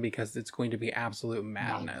away from because it's going to be absolute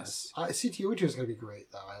madness. C2E2 is going to be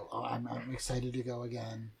great, though. I'm excited to go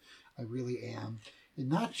again. I really am. And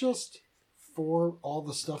not just for all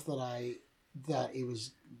the stuff that it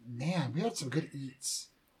was, man, we had some good eats.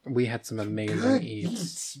 We had some amazing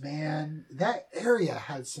eats. Man. That area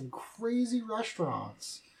had some crazy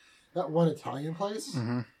restaurants. That one Italian place.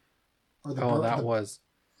 Mm-hmm. The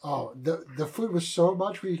food was so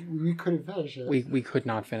much we couldn't finish it. We could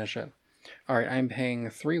not finish it. All right, I'm paying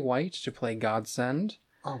 3 white to play Godsend.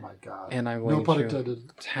 Oh my god! And I'm going to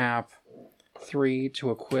tap 3 to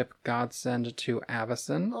equip Godsend to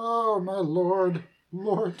Avacyn. Oh my lord!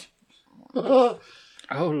 Oh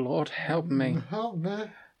Lord, help me! Help me!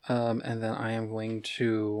 And then I am going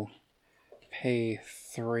to pay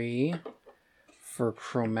 3 for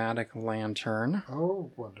Chromatic Lantern.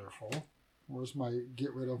 Oh, wonderful. Where's my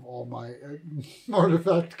get rid of all my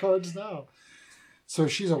artifact cards now? So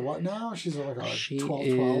she's a what now? She's like a She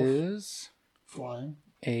 12/12 is flying.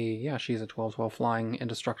 she's a 12/12 flying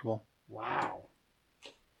indestructible. Wow.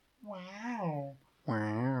 Wow.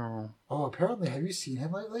 Wow. Oh, apparently, have you seen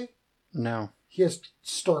him lately? No. He has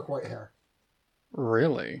stark white hair.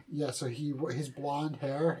 Really? Yeah, so his blonde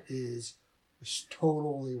hair is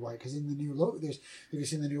totally white. Because in the new Loki, have you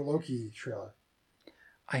seen the new Loki trailer?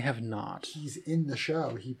 I have not. He's in the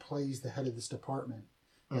show. He plays the head of this department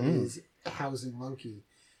that is housing Loki,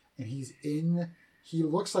 and he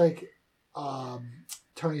looks like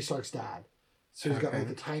Tony Stark's dad. So he's got like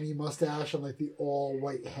the tiny mustache and like the all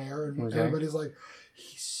white hair, and everybody's like,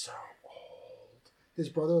 he's so old. His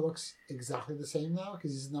brother looks exactly the same now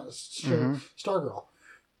because he's not Stargirl.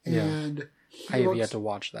 And I have yet to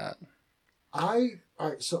watch that.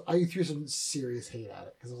 So I threw some serious hate at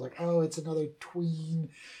it because I was like, oh, it's another tween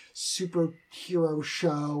superhero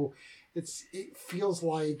show. It feels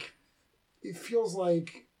like what's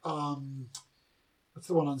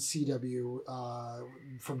the one on CW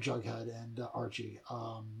from Jughead and Archie?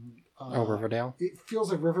 Riverdale? It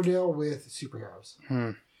feels like Riverdale with superheroes.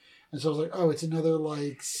 And so I was like, oh, it's another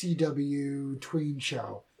like CW tween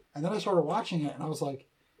show. And then I started watching it and I was like,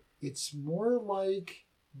 it's more like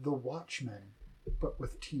The Watchmen, but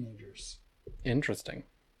with teenagers. Interesting.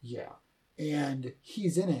 Yeah. And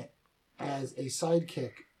he's in it as a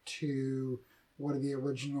sidekick to one of the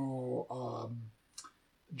original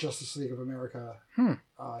Justice League of America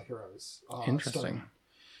heroes. Interesting. Starman.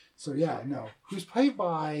 So yeah, no. Who's played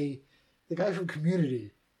by the guy from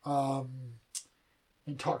Community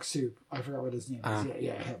and Talk Soup. I forgot what his name is.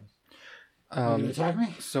 Yeah, him. You gonna attack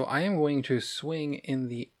me? So I am going to swing in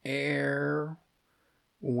the air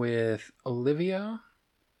with Olivia.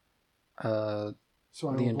 So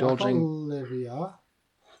I the will indulging Olivia.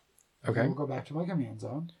 Okay. We'll go back to my command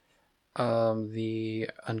zone. The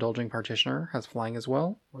indulging partitioner has flying as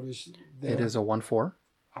well. What is there? It is a 1/4.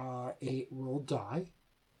 8 will die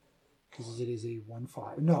because it is a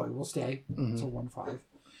 1/5. No, it will stay. It's a 1/5.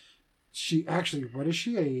 She actually, what is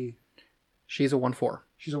she? She's a 1/4.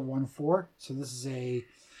 She's a 1/4. So this is a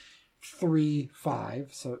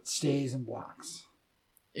 3/5. So it stays and blocks.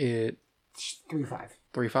 It 3/5.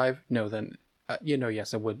 3/5. No, then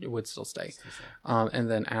yes, it would still stay.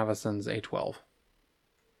 And then Avison's a 12.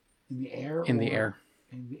 In the air. In the air.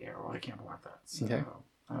 In the air. Well, I can't block that. So Okay.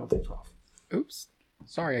 I will take 12. Oops.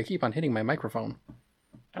 Sorry, I keep on hitting my microphone.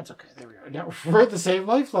 That's okay. There we go. Now we're at the same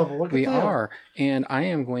life level. Look at that. We are. And I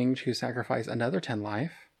am going to sacrifice another 10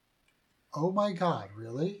 life. Oh my god,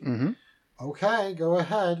 really? Mm-hmm. Okay, go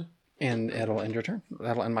ahead. And it'll end your turn.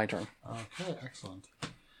 That'll end my turn. Okay, excellent.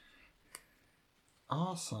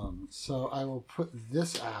 Awesome. So I will put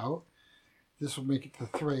this out. This will make it to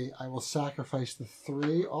 3. I will sacrifice the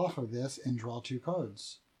 3 off of this and draw 2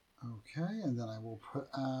 cards. Okay, and then I will put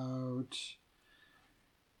out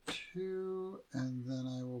 2, and then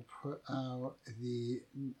I will put out the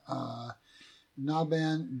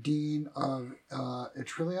Naban, Dean of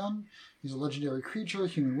Etrilion. He's a legendary creature,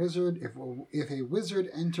 human wizard. If a wizard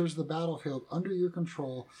enters the battlefield under your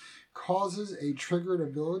control, causes a triggered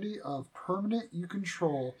ability of permanent you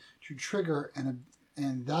control to trigger, and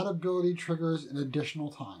that ability triggers an additional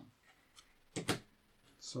time.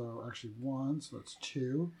 So actually 1, so that's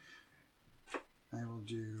 2. I will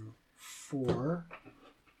do 4,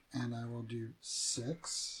 and I will do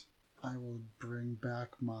 6. I will bring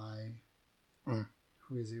back my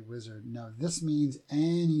who is a wizard. Now this means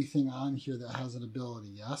anything on here that has an ability,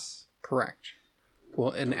 yes? Correct.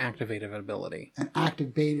 Well, an activated ability. And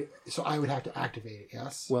activate it, so I would have to activate it,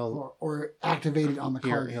 yes? Well, or activate it on the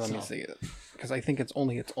card here, itself. let me see it. Because I think it's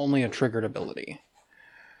only a triggered ability.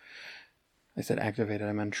 I said activated,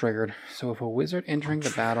 I meant triggered. So if a wizard entering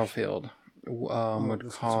the battlefield would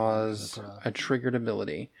cause a triggered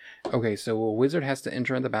ability. Okay, so a wizard has to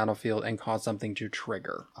enter the battlefield and cause something to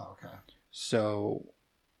trigger. Oh, okay. So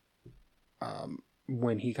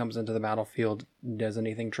when he comes into the battlefield, does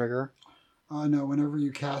anything trigger? No, whenever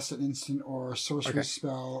you cast an instant or sorcery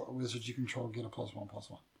spell, wizards you control get a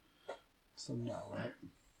 +1/+1. So no, right?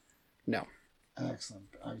 No.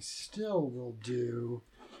 Excellent. I still will do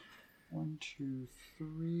 1, 2,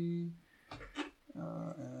 3,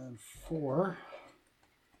 and 4.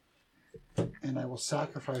 And I will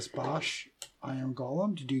sacrifice Bosch Iron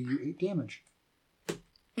Golem to do you 8 damage.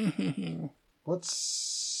 What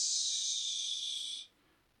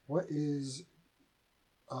is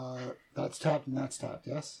that's tapped and that's tapped,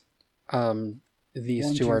 yes? These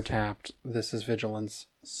 1, 2 2, are 3. tapped. This is vigilance.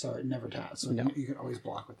 So it never taps. So No. you can always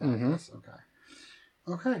block with that. Mm-hmm. Yes? Okay.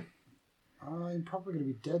 Okay. I'm probably going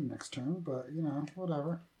to be dead next turn, but, you know,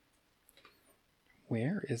 whatever.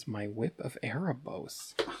 Where is my Whip of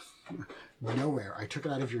Erebos? Nowhere. I took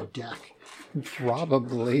it out of your deck.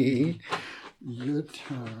 Probably. Your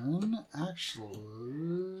turn.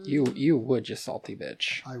 Actually... You would, you salty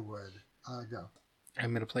bitch. I would. Go.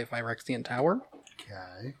 I'm going to play Phyrexian Tower.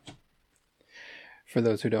 Okay. For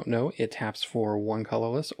those who don't know, it taps for 1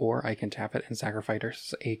 colorless, or I can tap it and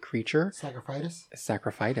sacrifice a creature. Sacrifice?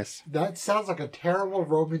 Sacrifice. That sounds like a terrible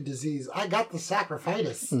Roman disease. I got the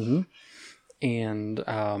sacrifice. Mm-hmm. And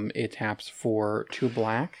it taps for 2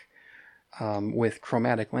 black, with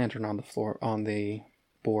Chromatic Lantern on the floor on the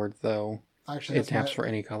board, though. Actually, it taps for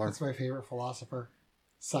any color. That's my favorite philosopher.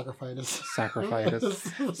 Sacrifice. Sacrifice.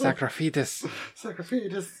 Sacrifice.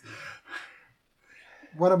 Sacrifice.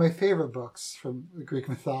 One of my favorite books from the Greek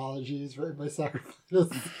mythology is written by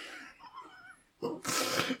Sacrifice.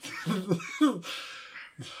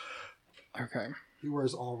 Okay. He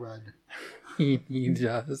wears all red. He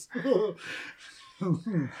does.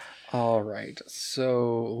 All right.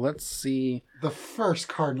 So let's see. The first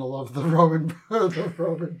cardinal of the Roman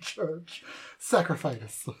Church,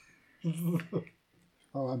 Sacrifice.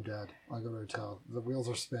 Oh, I'm dead. I go to tell. The wheels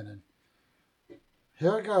are spinning.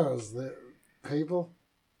 Here it goes. The people.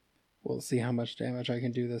 We'll see how much damage I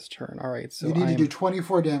can do this turn. All right. So you need to do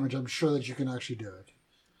 24 damage. I'm sure that you can actually do it.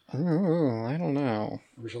 Oh, I don't know.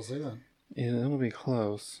 We shall see then. It'll be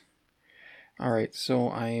close. All right. So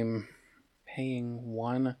I'm paying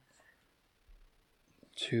 1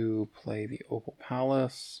 to play the Opal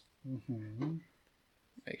Palace. Mm-hmm.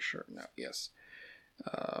 Make sure. No. Yes.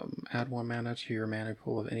 Add 1 mana to your mana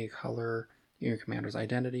pool of any color. Your commander's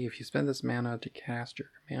identity. If you spend this mana to cast your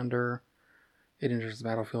commander, it enters the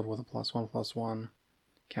battlefield with a +1/+1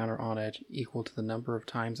 counter on it, equal to the number of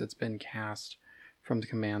times it's been cast from the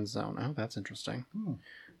command zone. Oh, that's interesting.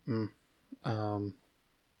 Nice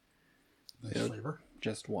flavor.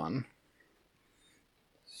 Just 1.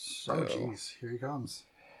 So, Oh, jeez. Here he comes.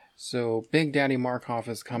 So, Big Daddy Markov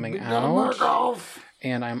is coming Big out. Daddy Markov!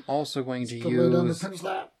 And I'm also going to use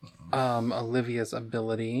Olivia's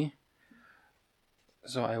ability.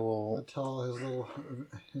 So I will tell his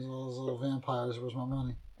little vampires where's my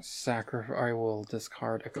money. I will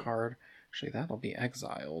discard a card. Actually, that'll be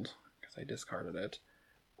exiled because I discarded it.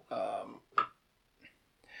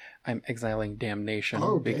 I'm exiling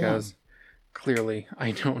Damnation because clearly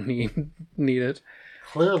I don't need it.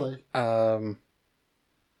 Clearly. Clearly.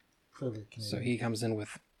 Canadian. So he comes in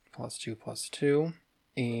with +2/+2,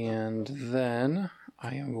 and then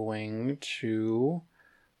I am going to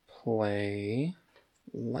play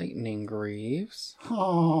Lightning Greaves.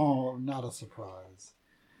 Oh, not a surprise.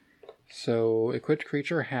 So, equipped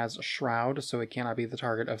creature has Shroud, so it cannot be the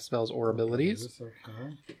target of spells or abilities.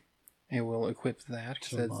 Okay. I will equip that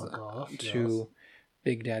To Markov, to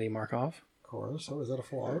Big Daddy Markov. Of course. So, is that a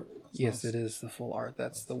full art? That's yes, nice. it is the full art.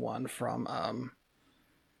 That's the one from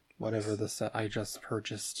whatever the set I just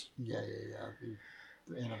purchased. Yeah.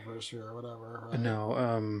 The anniversary or whatever. Right?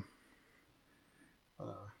 No,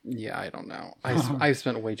 yeah, I don't know. I've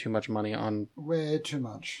spent way too much money on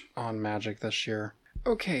Magic this year.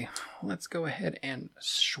 Okay, let's go ahead and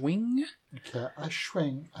swing. Okay, I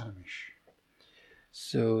swing Animish.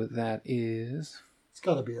 So that is. It's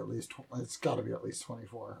got to be at least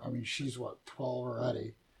 24. I mean, she's what, 12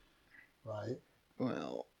 already, right?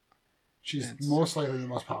 Well, she's most likely the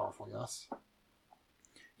most powerful. Yes.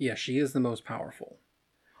 Yeah, she is the most powerful.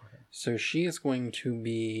 Okay. So she is going to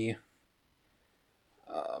be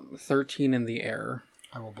 13 in the air.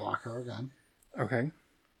 I will block her again. Okay.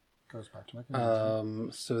 Goes back to my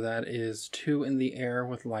command. So that is 2 in the air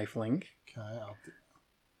with lifelink. Okay.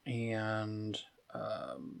 And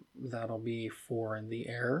that'll be 4 in the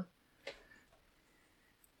air.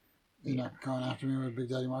 You're not going after me with Big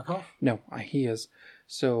Daddy Markov? No, he is.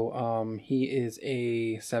 So he is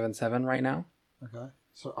a 7/7 right now. Okay.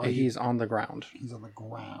 So he's on the ground. He's on the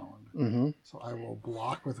ground. Mm-hmm. So I will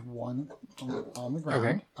block with 1 on the ground.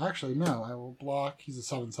 Okay. Actually, no. I will block. He's a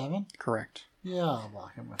 7/7? Correct. Yeah, I'll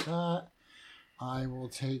block him with that. I will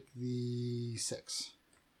take the 6.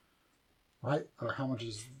 Right? Or how much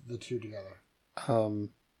is the 2 together?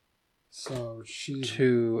 So she's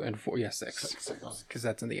 2 and 4. Yeah, 6. Because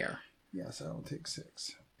that's in the air. Yes, I will take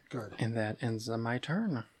 6. Good. And that ends my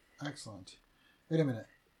turn. Excellent. Wait a minute.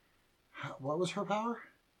 What was her power?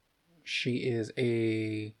 She is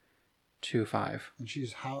a 2/5. And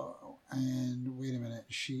she's how? And wait a minute.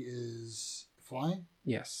 She is flying?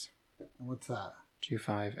 Yes. And what's that?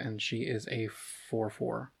 2/5, and she is a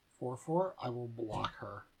 4/4. 4/4. I will block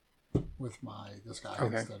her with this guy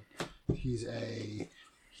instead. He's a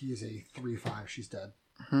 3/5. She's dead.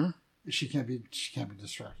 Hmm. She can't be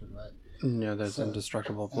distracted, right? No, that's So,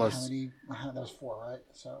 indestructible. How Plus, many? That was 4, right?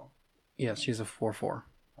 So, yes, she's a 4/4.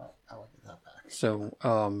 all right, I will get that back. So,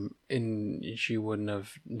 she wouldn't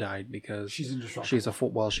have died because She's indestructible.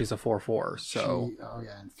 she's a 4/4. So,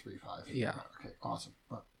 and 3/5. yeah. Okay, awesome.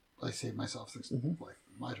 But I saved myself 6 Mm-hmm. life.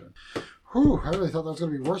 My turn. Whew! I really thought that was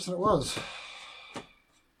going to be worse than it was.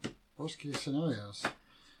 Worst case scenarios.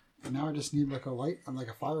 And now I just need like a light and like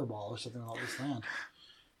a fireball or something on this land.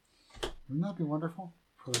 Wouldn't that be wonderful?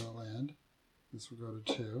 Put a land. This will go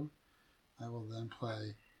to 2. I will then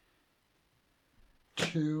play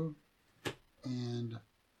 2 and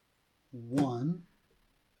 1.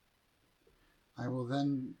 I will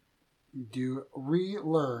then do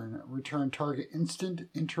relearn. Return target instant,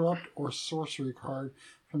 interrupt, or sorcery card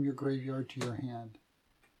from your graveyard to your hand.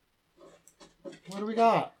 What do we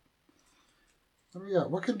got? What do we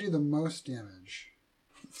got? What can do the most damage?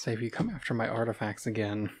 say if you come after my artifacts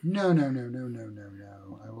again. No.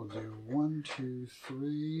 I will do 1, 2,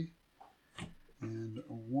 3, and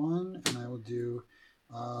 1, and I will do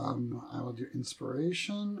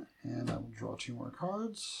inspiration, and I will draw 2 more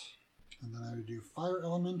cards, and then I would do fire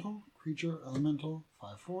elemental, creature elemental,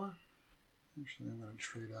 5/4. Actually, I'm going to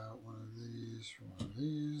trade out one of these for one of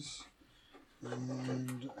these, and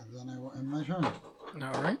then I will end my turn.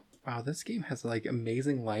 All right. Wow, this game has like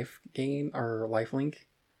amazing life gain or lifelink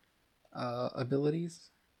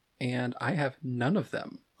abilities, and I have none of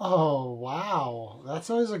them. Oh wow, that's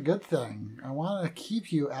always a good thing. I want to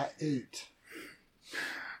keep you at 8.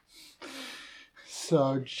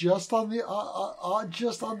 So just on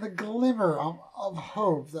the glimmer of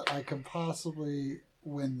hope that I can possibly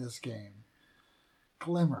win this game.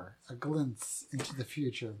 Glimmer, a glimpse into the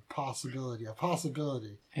future, a possibility.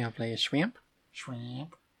 And I'll play a Shrimp.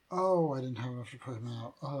 Shrimp. Oh, I didn't have enough to put him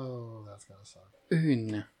out. Oh, that's gotta suck.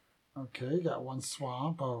 Une. Okay, got 1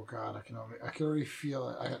 swamp. Oh god, I can already feel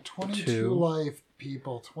it. I got 22 2. life,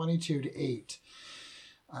 people. 22 to 8.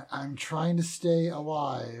 I'm trying to stay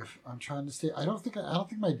alive. I don't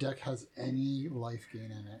think my deck has any life gain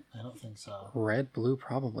in it. I don't think so. Red, blue,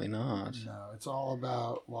 probably not. No, it's all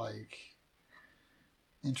about like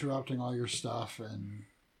interrupting all your stuff and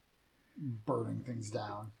burning things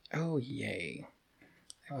down. Oh yay!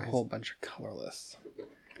 I have a whole bunch of colorless.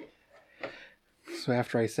 So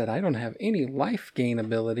after I said I don't have any life gain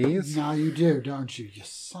abilities. Now you do, don't you? You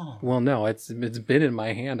son of a... Well, no, it's been in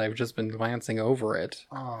my hand. I've just been glancing over it.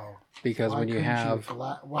 Oh. Because when you have...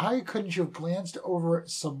 Why couldn't you have glanced over it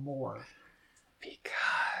some more?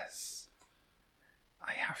 Because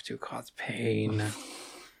I have to cause pain.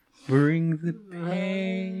 Bring the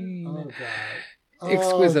pain. Oh, God.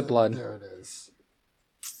 Exquisite Blood. There it is.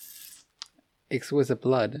 Exquisite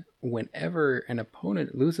Blood. Whenever an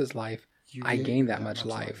opponent loses life, I gain that much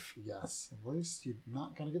life. Yes. At least you're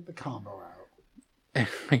not going to get the combo out. And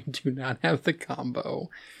I do not have the combo.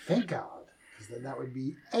 Thank God. Because then that would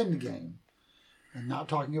be Endgame. And not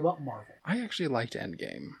talking about Marvel. I actually liked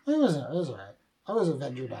Endgame. It was alright. I was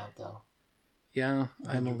Avengered out, though. Yeah,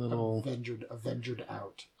 I'm a little... Avengered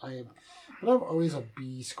out. But I'm always a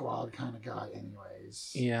B squad kind of guy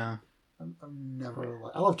anyways. Yeah. I'm never...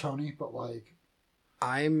 I love Tony, but like...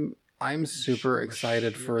 I'm super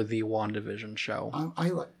excited for the WandaVision show.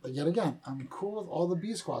 Yet again, I'm cool with all the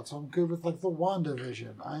B squad, so I'm good with like the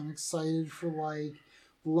WandaVision. I'm excited for like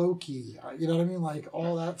Loki. You know what I mean? Like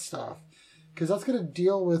all that stuff. Because that's going to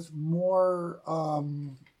deal with more...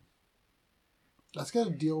 that's going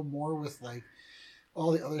to deal more with like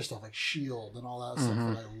all the other stuff, like S.H.I.E.L.D. and all that stuff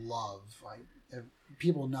that I love.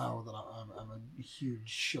 People know that I'm a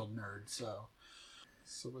huge S.H.I.E.L.D. nerd,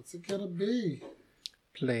 so what's it going to be?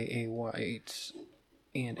 Play a white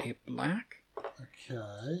and a black.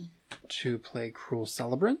 Okay. To play Cruel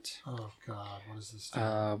Celebrant. Oh God, what is this do?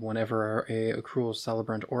 Whenever a Cruel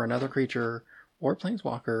Celebrant or another creature or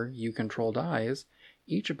planeswalker you control dies,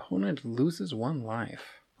 each opponent loses 1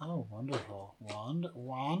 life. Oh, wonderful.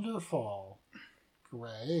 Wonderful.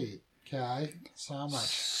 Great. Okay, so how much?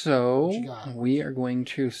 So, we are going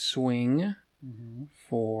to swing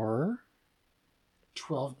for...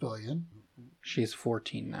 12 billion. She's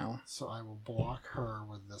 14 now. So I will block her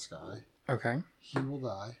with this guy. Okay. He will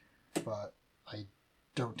die, but I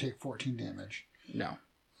don't take 14 damage. No.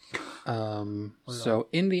 So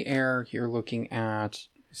in the air, you're looking at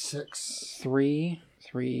 6. 3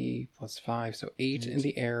 plus 5, so 8 in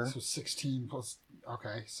the air. So 16 plus...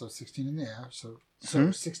 Okay, so 16 in the air. So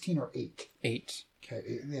 16 or 8? 8. Okay,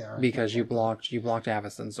 8 in the air. Because you blocked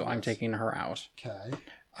Avacyn, so yes. I'm taking her out. Okay.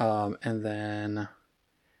 And then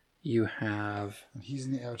you have... And he's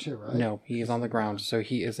in the air too, right? No, he is on the ground, so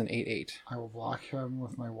he is an 8/8. I will block him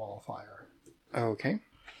with my Wall of Fire. Okay.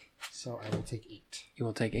 So I will take 8. You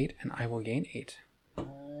will take 8, and I will gain 8. I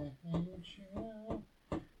hate you.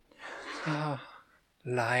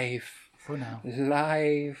 Life. For now.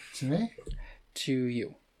 Life. To me? To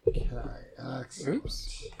you. Okay, excellent.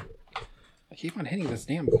 Oops. I keep on hitting this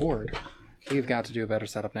damn cord. We've got to do a better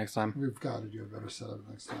setup next time. We've got to do a better setup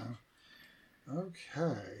next time.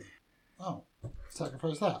 Okay. Oh,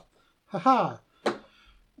 sacrifice that. Haha.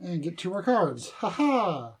 And get 2 more cards.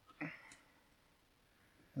 Haha.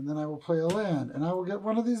 And then I will play a land, and I will get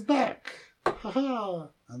one of these back. Haha.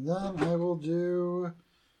 And then I will do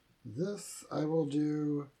this. I will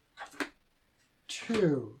do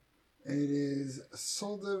 2. It is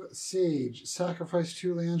Soldiv Sage. Sacrifice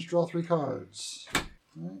 2 lands, draw 3 cards. All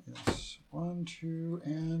right, yes. 1, 2,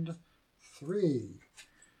 and 3.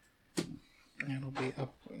 It'll be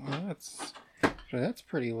up. Well, that's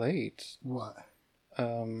pretty late. What?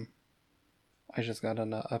 I just got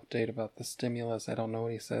an update about the stimulus. I don't know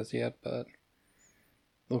what he says yet, but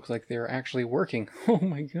looks like they're actually working. Oh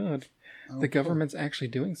my god. The government's actually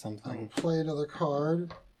doing something. I will play another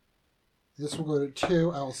card. This will go to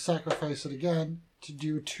 2. I will sacrifice it again to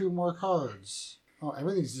do 2 more cards. Oh,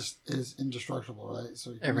 everything's is indestructible, right?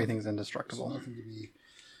 So Everything's indestructible. There's nothing to be...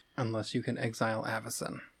 Unless you can exile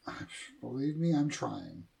Avacyn. Believe me, I'm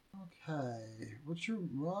trying. Okay. What's your...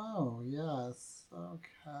 Oh, yes.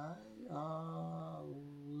 Okay. Well,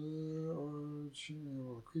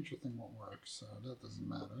 the creature thing won't work, so that doesn't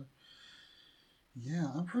matter.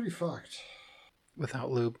 Yeah, I'm pretty fucked.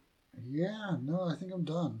 Without lube. Yeah, no, I think I'm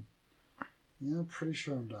done. Yeah, I'm pretty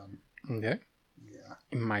sure I'm done. Okay. Yeah.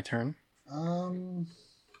 My turn. I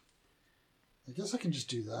guess I can just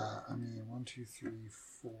do that. I mean, 1, 2, 3,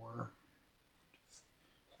 4.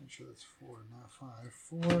 Make sure that's 4, not 5.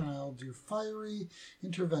 4, and I'll do Fiery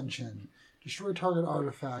Intervention. Destroy target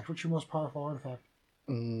artifact. What's your most powerful artifact?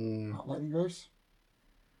 Not Lightning Graves?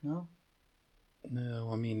 No?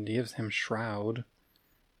 No, I mean, it gives him Shroud.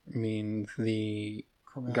 I mean, the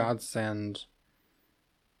Godsend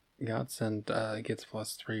gets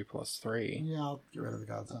 +3/+3. Yeah, I'll get rid of the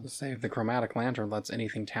Godsend. Save the Chromatic Lantern lets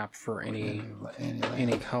anything tap for any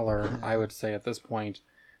color. Yeah. I would say at this point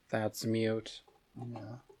that's mute.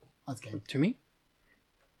 Yeah, that's game. To me.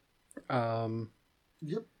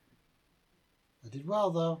 Yep. I did well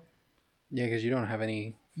though. Yeah, because you don't have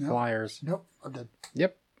any flyers. Nope, I'm dead.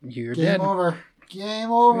 Yep, you're Game dead. Over. Game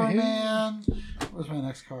over, man. Where's my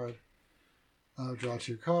next card? I'll draw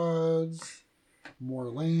 2 cards. More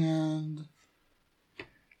land.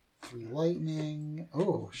 3 lightning.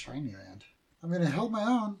 Oh, shiny land. I mean, I held my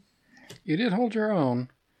own. You did hold your own.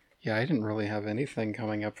 Yeah, I didn't really have anything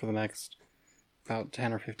coming up for the next about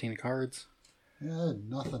 10 or 15 cards. Yeah, I had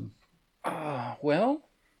nothing. Well,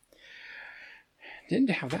 didn't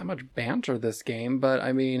have that much banter this game, but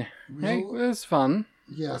I mean, hey, it was fun.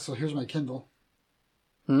 Yeah, so here's my Kindle.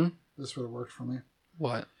 This would have worked for me.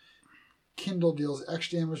 What? Kindle deals X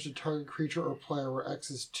damage to target creature or player, where X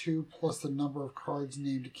is 2 plus the number of cards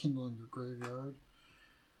named Kindle in your graveyard.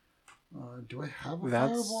 Do I have a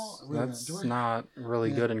fireball? That's not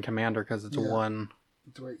really good in Commander because it's a 1.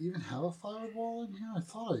 Do I even have a fireball in here? I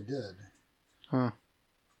thought I did. Huh.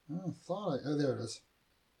 Oh, there it is.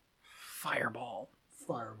 Fireball.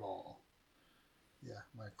 Yeah,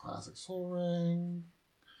 my classic Soul Ring.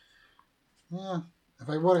 Yeah, if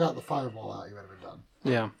I would have got the fireball out, you would have been done.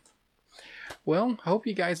 Yeah. Well, hope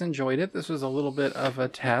you guys enjoyed it. This was a little bit of a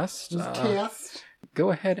test.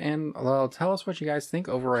 Go ahead and tell us what you guys think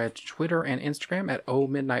over at Twitter and Instagram at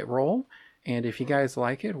OMidnightRoll. And if you guys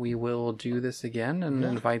like it, we will do this again and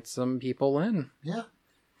invite some people in. Yeah.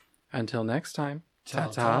 Until next time.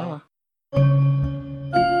 Ta-ta.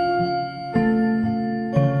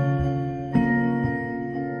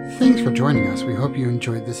 Thanks for joining us. We hope you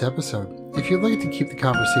enjoyed this episode. If you'd like to keep the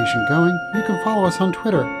conversation going, you can follow us on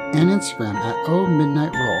Twitter and Instagram at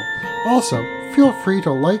OMidnightRoll. Also, feel free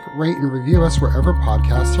to like, rate, and review us wherever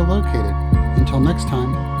podcasts are located. Until next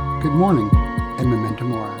time, good morning and memento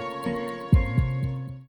mori.